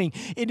own doing.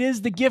 It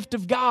is the gift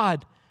of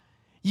God.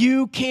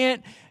 You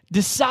can't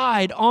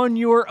decide on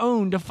your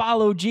own to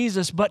follow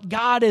Jesus, but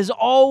God is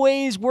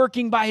always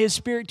working by His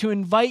Spirit to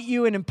invite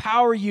you and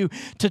empower you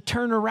to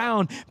turn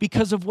around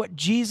because of what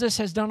Jesus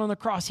has done on the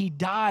cross. He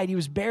died, He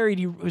was buried,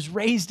 He was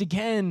raised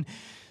again,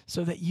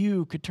 so that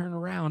you could turn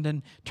around.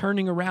 And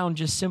turning around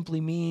just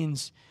simply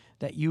means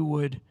that you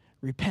would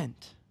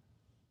repent.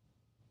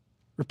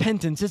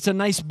 Repentance, it's a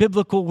nice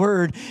biblical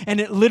word,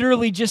 and it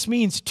literally just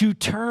means to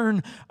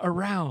turn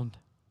around.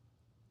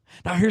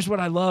 Now, here's what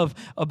I love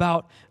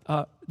about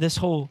this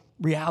whole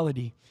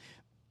reality.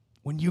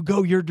 When you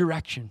go your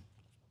direction,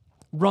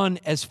 run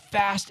as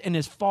fast and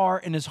as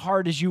far and as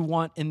hard as you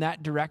want in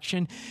that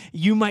direction,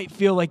 you might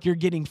feel like you're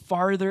getting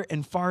farther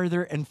and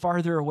farther and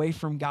farther away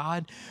from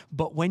God.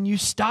 But when you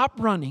stop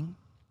running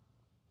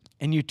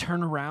and you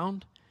turn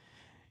around,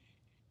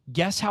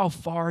 guess how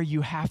far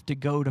you have to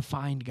go to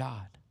find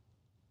God?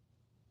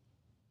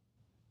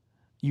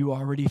 You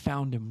already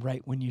found Him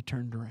right when you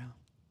turned around.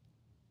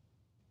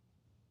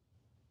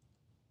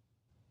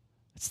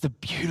 It's the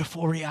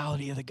beautiful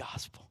reality of the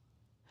gospel.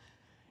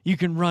 You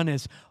can run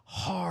as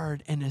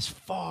hard and as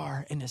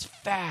far and as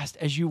fast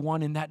as you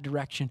want in that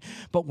direction.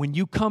 But when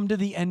you come to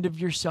the end of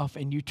yourself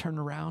and you turn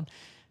around,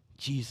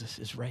 Jesus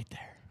is right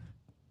there.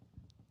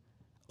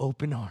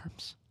 Open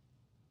arms.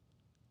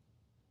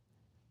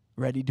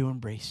 Ready to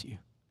embrace you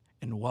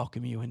and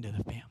welcome you into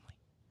the family.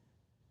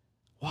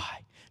 Why?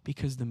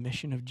 Because the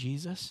mission of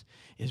Jesus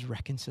is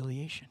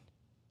reconciliation.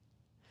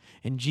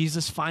 And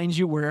Jesus finds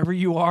you wherever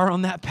you are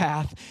on that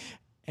path,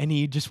 and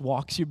He just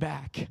walks you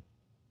back.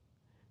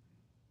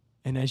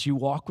 And as you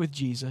walk with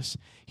Jesus,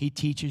 He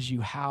teaches you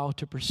how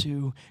to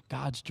pursue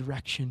God's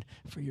direction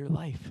for your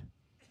life.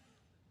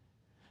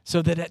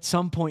 So that at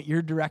some point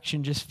your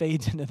direction just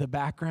fades into the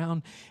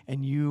background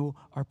and you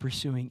are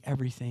pursuing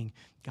everything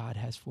God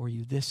has for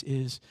you. This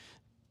is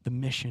the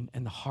mission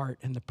and the heart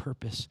and the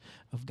purpose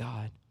of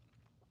God.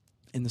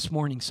 And this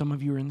morning, some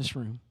of you are in this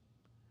room.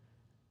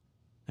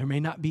 There may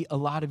not be a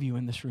lot of you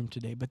in this room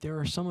today, but there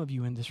are some of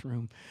you in this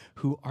room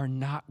who are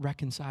not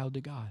reconciled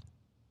to God.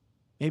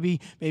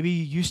 Maybe you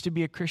used to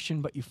be a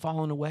Christian, but you've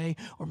fallen away.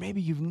 Or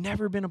maybe you've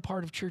never been a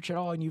part of church at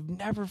all and you've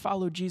never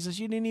followed Jesus.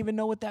 You didn't even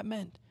know what that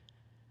meant.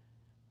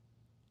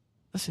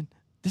 Listen,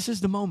 this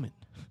is the moment.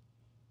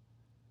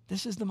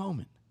 This is the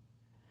moment.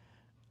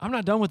 I'm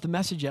not done with the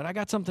message yet. I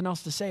got something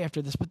else to say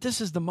after this, but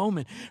this is the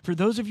moment. For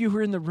those of you who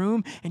are in the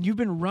room and you've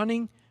been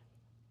running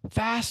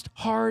fast,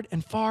 hard,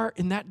 and far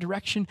in that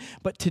direction,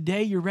 but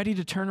today you're ready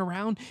to turn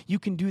around, you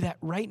can do that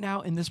right now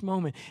in this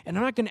moment. And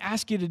I'm not going to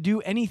ask you to do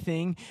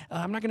anything.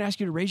 I'm not going to ask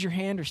you to raise your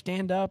hand or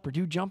stand up or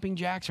do jumping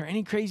jacks or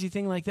any crazy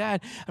thing like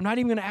that. I'm not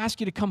even going to ask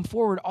you to come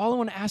forward. All I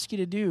want to ask you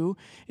to do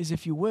is,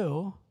 if you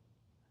will,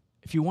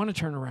 if you want to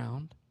turn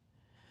around,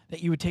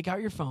 that you would take out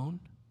your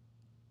phone.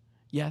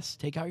 Yes,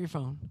 take out your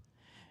phone.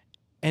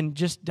 And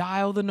just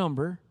dial the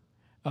number.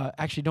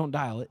 Actually, don't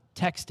dial it.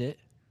 Text it.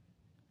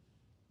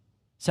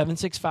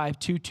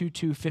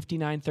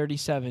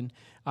 765-222-5937.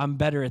 I'm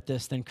better at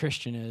this than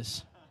Christian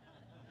is.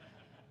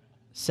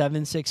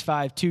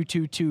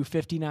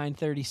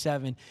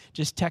 765-222-5937.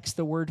 Just text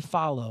the word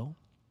follow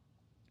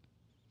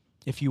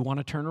if you want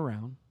to turn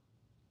around.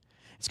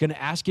 It's going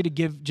to ask you to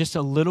give just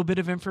a little bit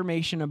of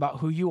information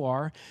about who you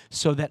are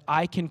so that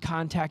I can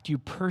contact you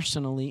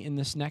personally in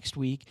this next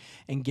week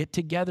and get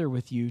together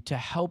with you to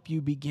help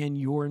you begin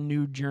your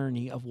new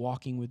journey of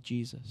walking with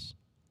Jesus.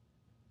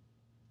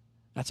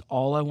 That's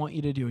all I want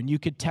you to do. And you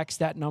could text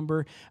that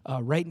number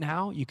right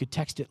now. You could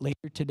text it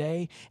later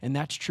today. And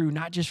that's true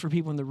not just for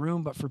people in the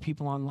room, but for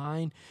people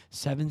online.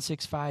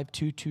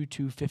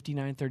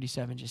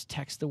 765-222-5937. Just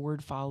text the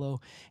word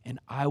follow, and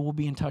I will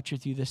be in touch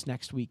with you this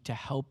next week to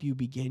help you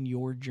begin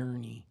your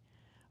journey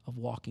of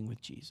walking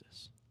with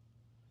Jesus.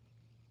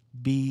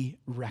 Be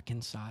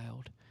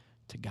reconciled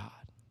to God.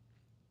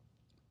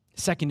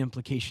 Second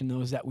implication, though,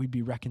 is that we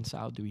be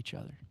reconciled to each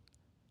other.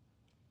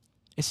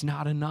 It's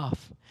not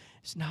enough.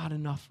 It's not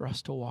enough for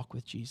us to walk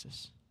with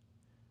Jesus.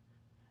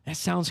 That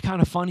sounds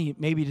kind of funny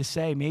maybe to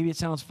say. Maybe it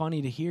sounds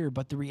funny to hear,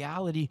 but the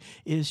reality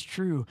is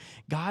true.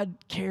 God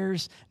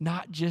cares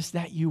not just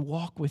that you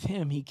walk with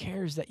him. He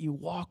cares that you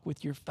walk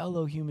with your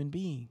fellow human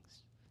beings.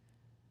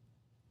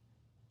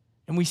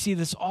 And we see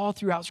this all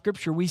throughout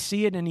Scripture. We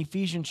see it in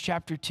Ephesians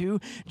chapter 2.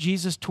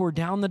 Jesus tore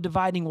down the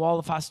dividing wall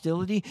of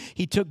hostility.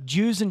 He took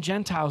Jews and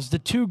Gentiles, the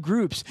two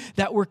groups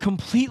that were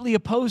completely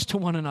opposed to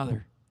one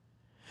another.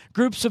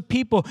 Groups of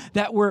people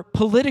that were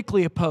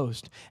politically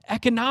opposed,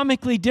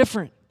 economically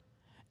different,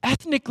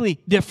 ethnically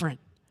different,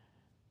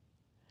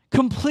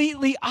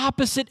 completely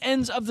opposite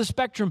ends of the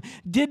spectrum,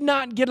 did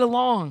not get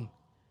along.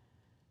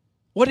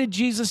 What did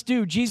Jesus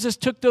do? Jesus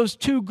took those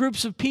two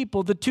groups of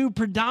people, the two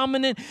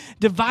predominant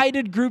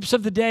divided groups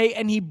of the day,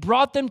 and he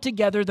brought them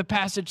together, the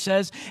passage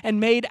says,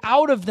 and made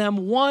out of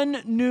them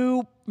one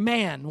new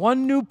man,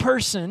 one new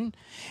person.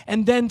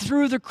 And then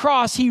through the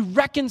cross, he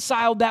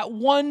reconciled that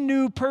one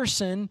new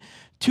person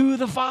to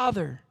the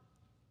Father.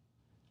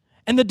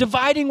 And the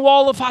dividing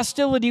wall of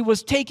hostility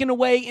was taken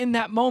away in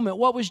that moment.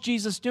 What was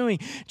Jesus doing?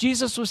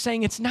 Jesus was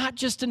saying, it's not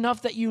just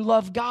enough that you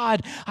love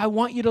God. I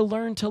want you to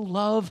learn to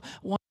love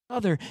one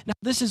another. Now,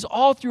 this is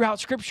all throughout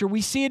Scripture.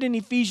 We see it in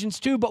Ephesians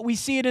 2, but we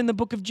see it in the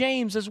book of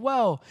James as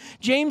well.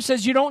 James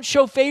says you don't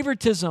show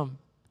favoritism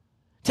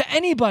to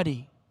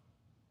anybody.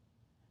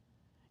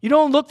 You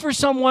don't look for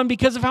someone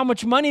because of how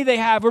much money they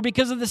have, or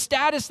because of the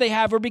status they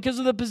have, or because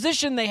of the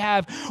position they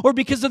have, or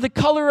because of the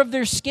color of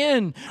their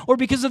skin, or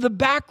because of the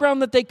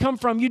background that they come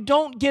from. You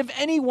don't give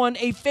anyone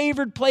a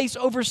favored place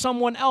over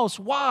someone else.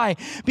 Why?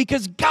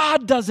 Because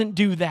God doesn't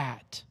do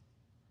that.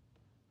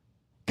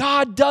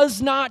 God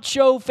does not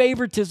show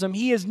favoritism.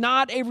 He is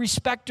not a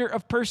respecter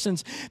of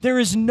persons. There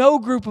is no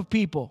group of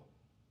people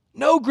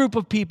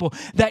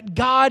that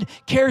God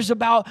cares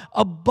about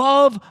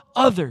above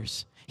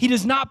others. He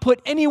does not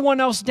put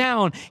anyone else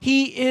down.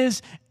 He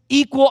is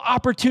equal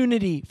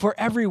opportunity for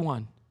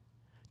everyone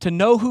to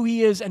know who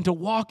he is and to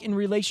walk in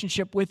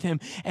relationship with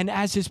him. And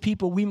as his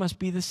people, we must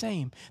be the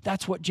same.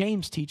 That's what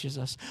James teaches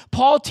us.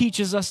 Paul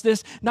teaches us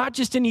this, not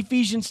just in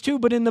Ephesians 2,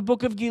 but in the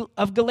book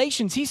of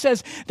Galatians. He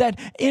says that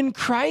in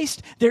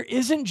Christ, there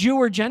isn't Jew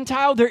or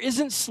Gentile, there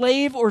isn't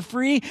slave or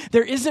free,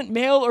 there isn't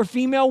male or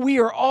female. We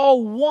are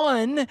all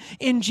one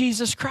in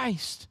Jesus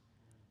Christ.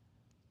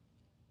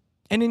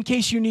 And in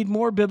case you need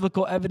more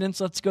biblical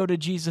evidence, let's go to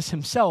Jesus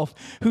himself,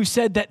 who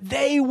said that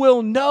they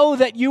will know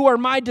that you are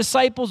my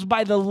disciples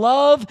by the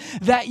love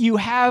that you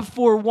have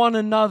for one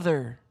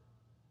another.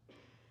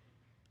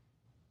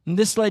 And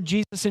this led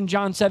Jesus in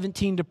John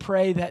 17 to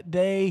pray that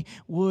they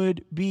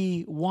would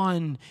be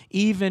one,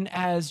 even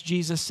as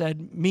Jesus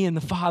said, me and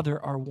the Father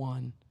are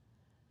one.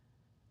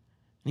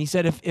 And he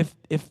said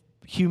if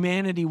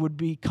humanity would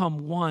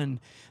become one,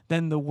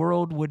 then the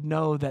world would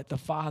know that the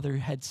Father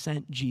had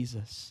sent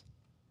Jesus.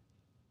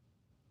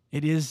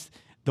 It is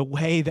the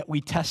way that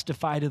we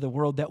testify to the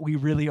world that we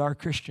really are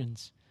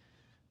Christians.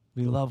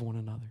 We love one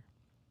another.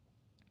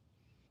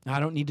 Now, I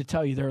don't need to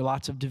tell you there are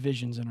lots of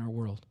divisions in our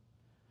world.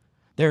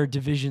 There are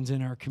divisions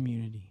in our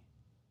community.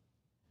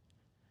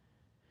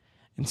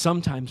 And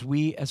sometimes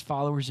we, as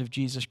followers of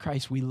Jesus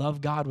Christ, we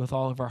love God with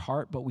all of our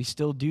heart, but we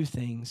still do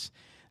things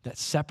that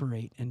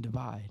separate and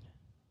divide.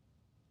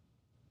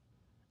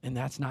 And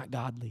that's not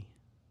godly.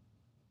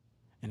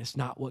 And it's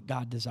not what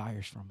God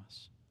desires from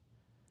us.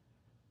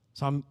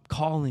 So I'm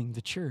calling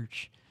the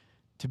church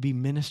to be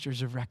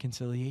ministers of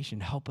reconciliation.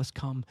 Help us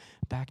come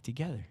back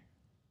together.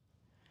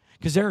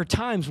 Because there are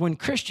times when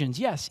Christians,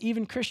 yes,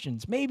 even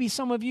Christians, maybe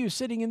some of you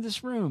sitting in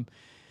this room,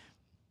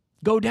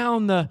 go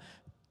down the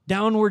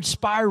downward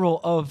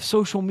spiral of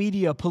social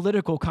media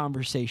political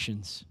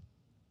conversations.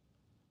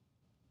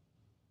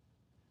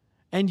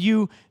 And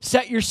you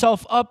set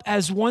yourself up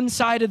as one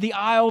side of the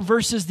aisle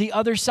versus the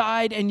other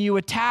side, and you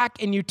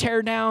attack and you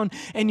tear down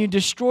and you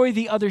destroy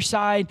the other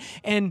side,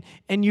 and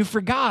you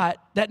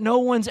forgot that no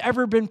one's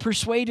ever been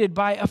persuaded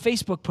by a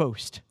Facebook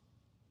post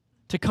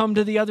to come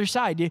to the other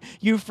side.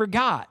 You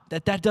forgot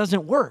that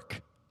doesn't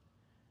work.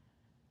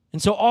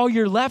 And so all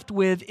you're left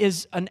with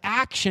is an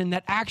action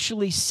that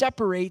actually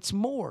separates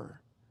more.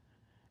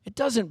 It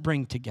doesn't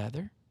bring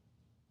together.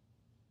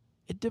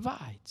 It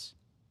divides.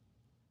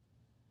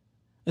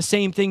 The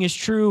same thing is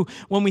true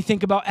when we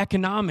think about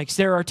economics.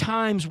 There are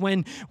times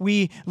when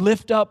we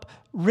lift up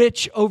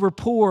rich over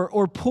poor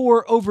or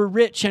poor over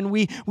rich, and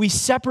we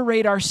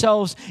separate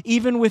ourselves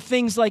even with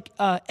things like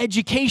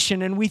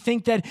education, and we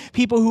think that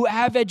people who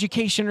have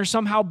education are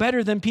somehow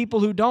better than people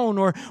who don't,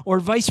 or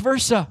vice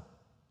versa.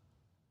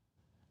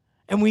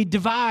 and we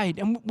divide.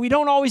 And we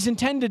don't always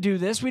intend to do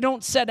this. We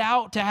don't set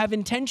out to have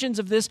intentions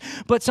of this,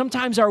 but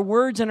sometimes our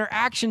words and our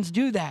actions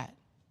do that.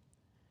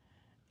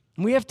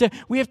 And we have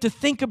to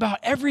think about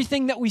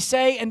everything that we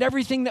say and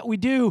everything that we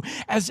do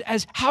as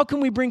how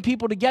can we bring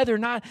people together,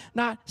 not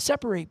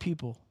separate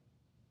people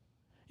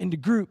into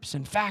groups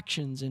and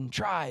factions and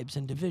tribes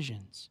and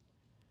divisions.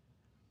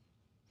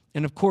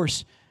 And of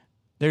course,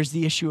 there's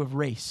the issue of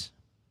race.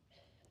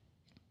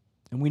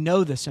 And we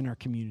know this in our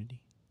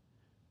community.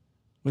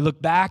 We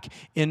look back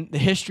in the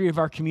history of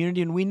our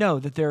community and we know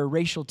that there are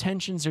racial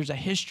tensions. There's a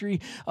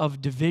history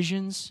of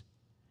divisions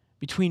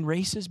between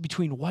races,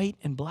 between white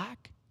and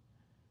black.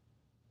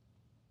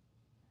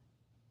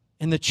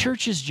 And the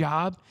church's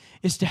job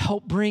is to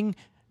help bring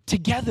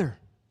together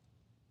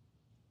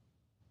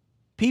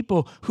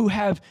people who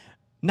have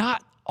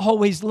not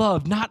always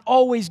loved, not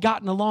always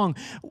gotten along,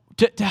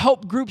 to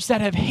help groups that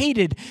have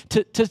hated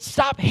to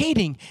stop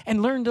hating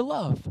and learn to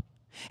love.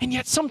 And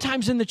yet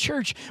sometimes in the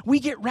church, we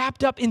get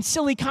wrapped up in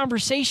silly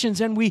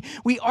conversations and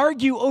we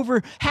argue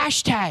over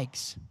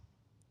hashtags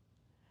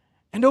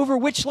and over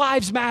which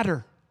lives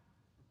matter.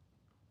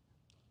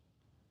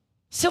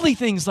 Silly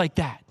things like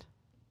that.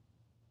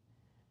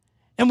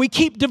 And we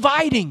keep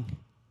dividing.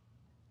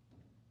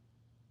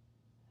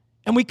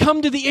 And we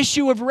come to the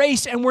issue of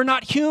race and we're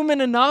not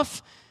human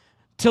enough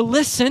to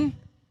listen.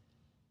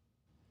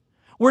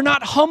 We're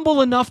not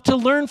humble enough to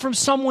learn from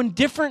someone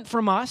different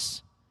from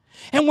us.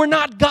 And we're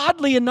not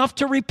godly enough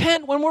to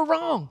repent when we're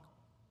wrong.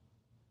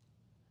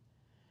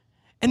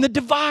 And the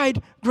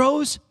divide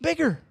grows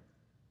bigger.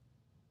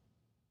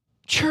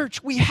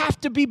 Church, we have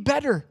to be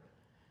better.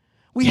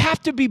 We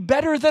have to be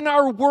better than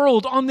our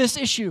world on this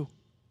issue.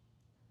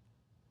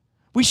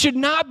 We should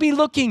not be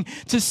looking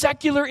to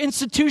secular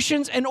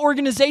institutions and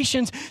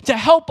organizations to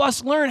help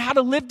us learn how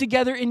to live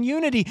together in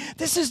unity.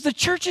 This is the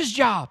church's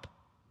job.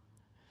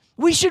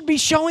 We should be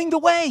showing the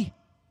way.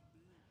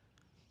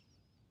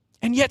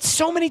 And yet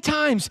so many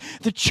times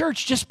the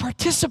church just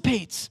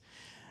participates.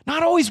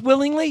 Not always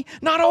willingly,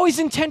 not always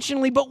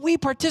intentionally, but we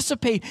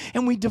participate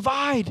and we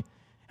divide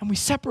and we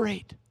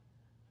separate.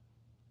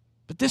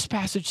 But this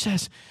passage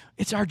says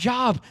it's our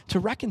job to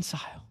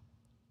reconcile.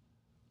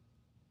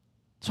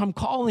 So I'm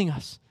calling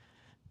us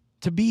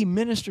to be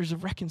ministers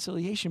of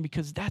reconciliation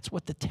because that's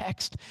what the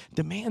text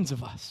demands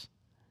of us.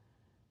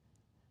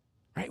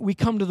 Right? We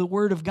come to the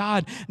Word of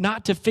God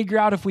not to figure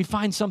out if we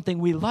find something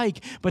we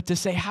like, but to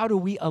say, how do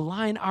we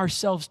align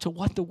ourselves to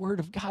what the Word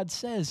of God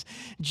says?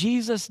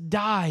 Jesus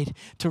died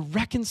to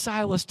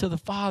reconcile us to the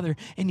Father,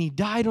 and He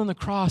died on the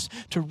cross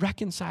to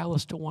reconcile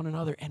us to one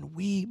another, and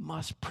we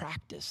must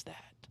practice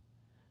that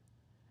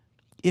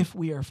if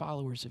we are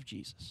followers of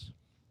Jesus.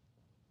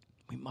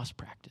 We must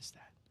practice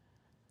that.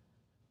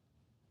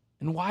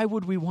 And why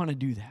would we want to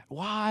do that?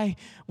 Why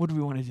would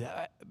we want to do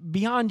that?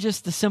 Beyond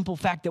just the simple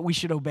fact that we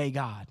should obey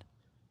God.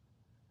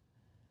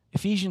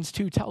 Ephesians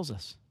 2 tells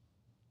us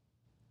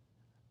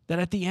that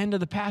at the end of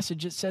the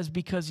passage it says,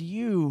 because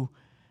you,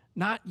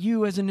 not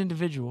you as an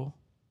individual,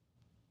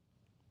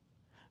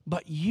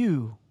 but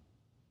you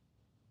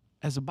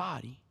as a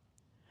body,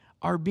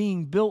 are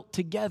being built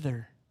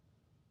together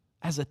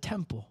as a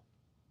temple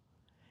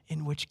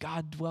in which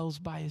God dwells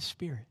by His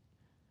Spirit.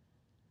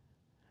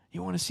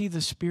 You want to see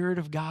the Spirit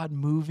of God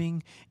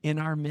moving in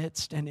our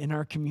midst and in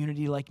our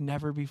community like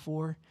never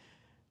before?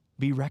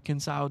 Be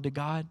reconciled to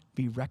God,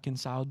 be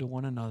reconciled to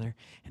one another,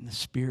 and the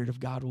Spirit of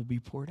God will be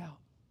poured out.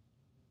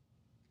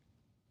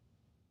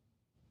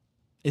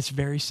 It's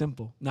very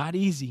simple. Not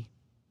easy,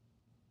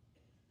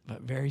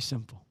 but very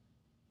simple.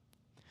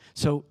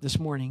 So this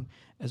morning,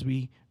 as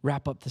we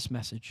wrap up this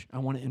message, I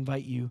want to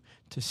invite you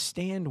to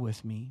stand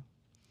with me.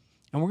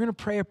 And we're going to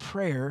pray a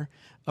prayer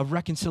of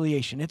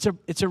reconciliation.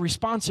 It's a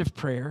responsive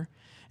prayer.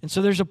 And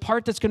so there's a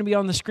part that's going to be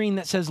on the screen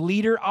that says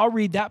leader. I'll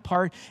read that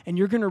part, and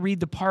you're going to read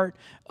the part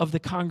of the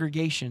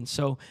congregation.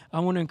 So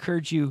I want to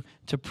encourage you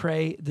to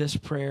pray this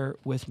prayer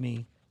with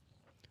me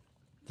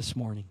this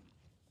morning.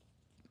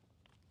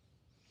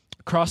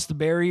 Across the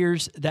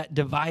barriers that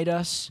divide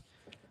us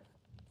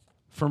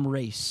from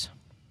race.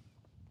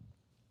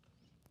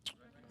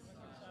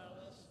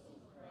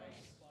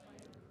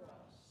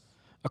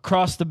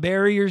 Across the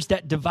barriers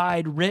that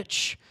divide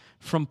rich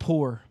from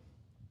poor.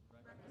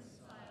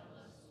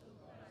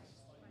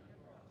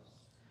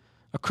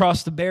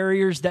 Across the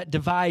barriers that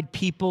divide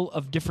people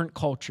of different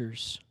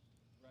cultures.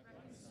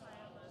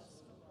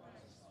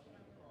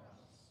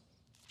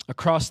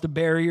 Across the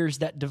barriers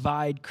that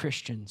divide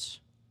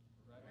Christians.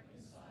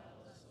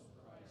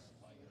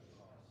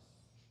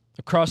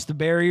 Across the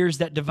barriers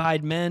that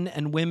divide men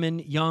and women,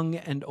 young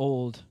and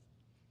old.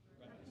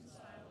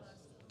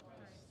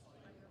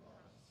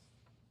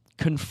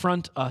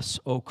 Confront us,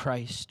 O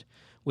Christ,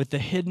 with the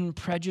hidden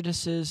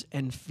prejudices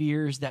and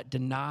fears that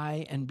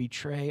deny and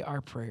betray our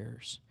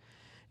prayers.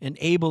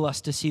 Enable us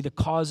to see the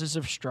causes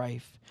of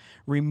strife.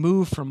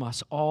 Remove from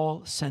us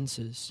all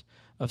senses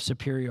of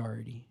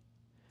superiority.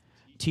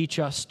 Teach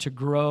us to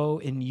grow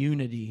in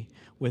unity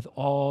with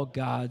all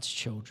God's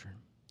children.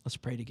 Let's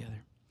pray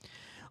together.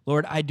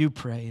 Lord, I do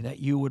pray that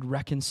you would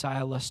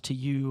reconcile us to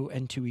you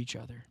and to each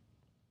other.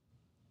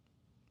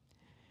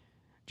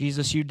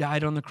 Jesus, you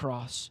died on the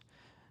cross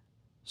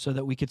so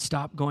that we could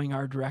stop going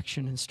our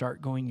direction and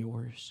start going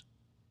yours.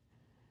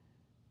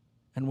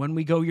 And when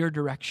we go your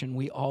direction,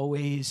 we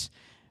always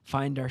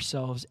find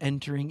ourselves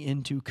entering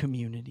into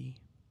community.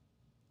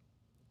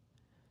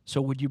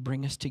 So would you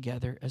bring us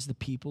together as the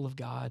people of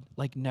God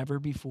like never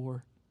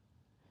before?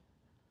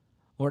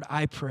 Lord,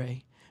 I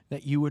pray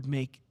that you would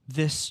make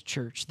this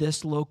church,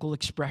 this local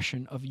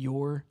expression of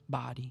your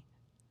body,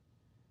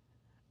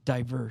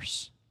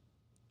 diverse,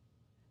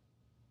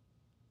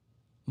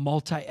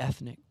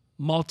 multi-ethnic,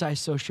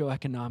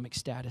 multi-socioeconomic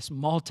status,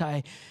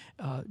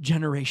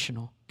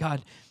 multi-generational,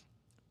 God,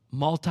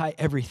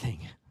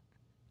 multi-everything.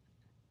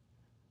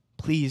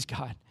 Please,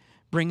 God,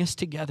 bring us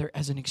together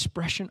as an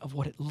expression of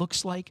what it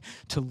looks like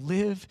to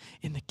live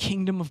in the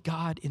kingdom of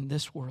God in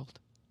this world.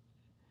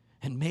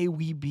 And may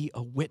we be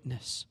a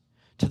witness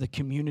to the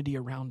community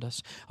around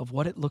us of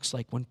what it looks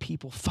like when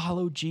people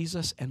follow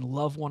Jesus and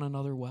love one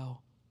another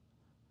well.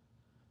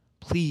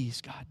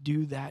 Please, God,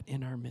 do that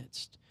in our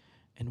midst,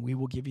 and we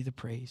will give you the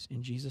praise.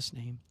 In Jesus'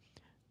 name,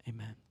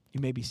 amen.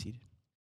 You may be seated.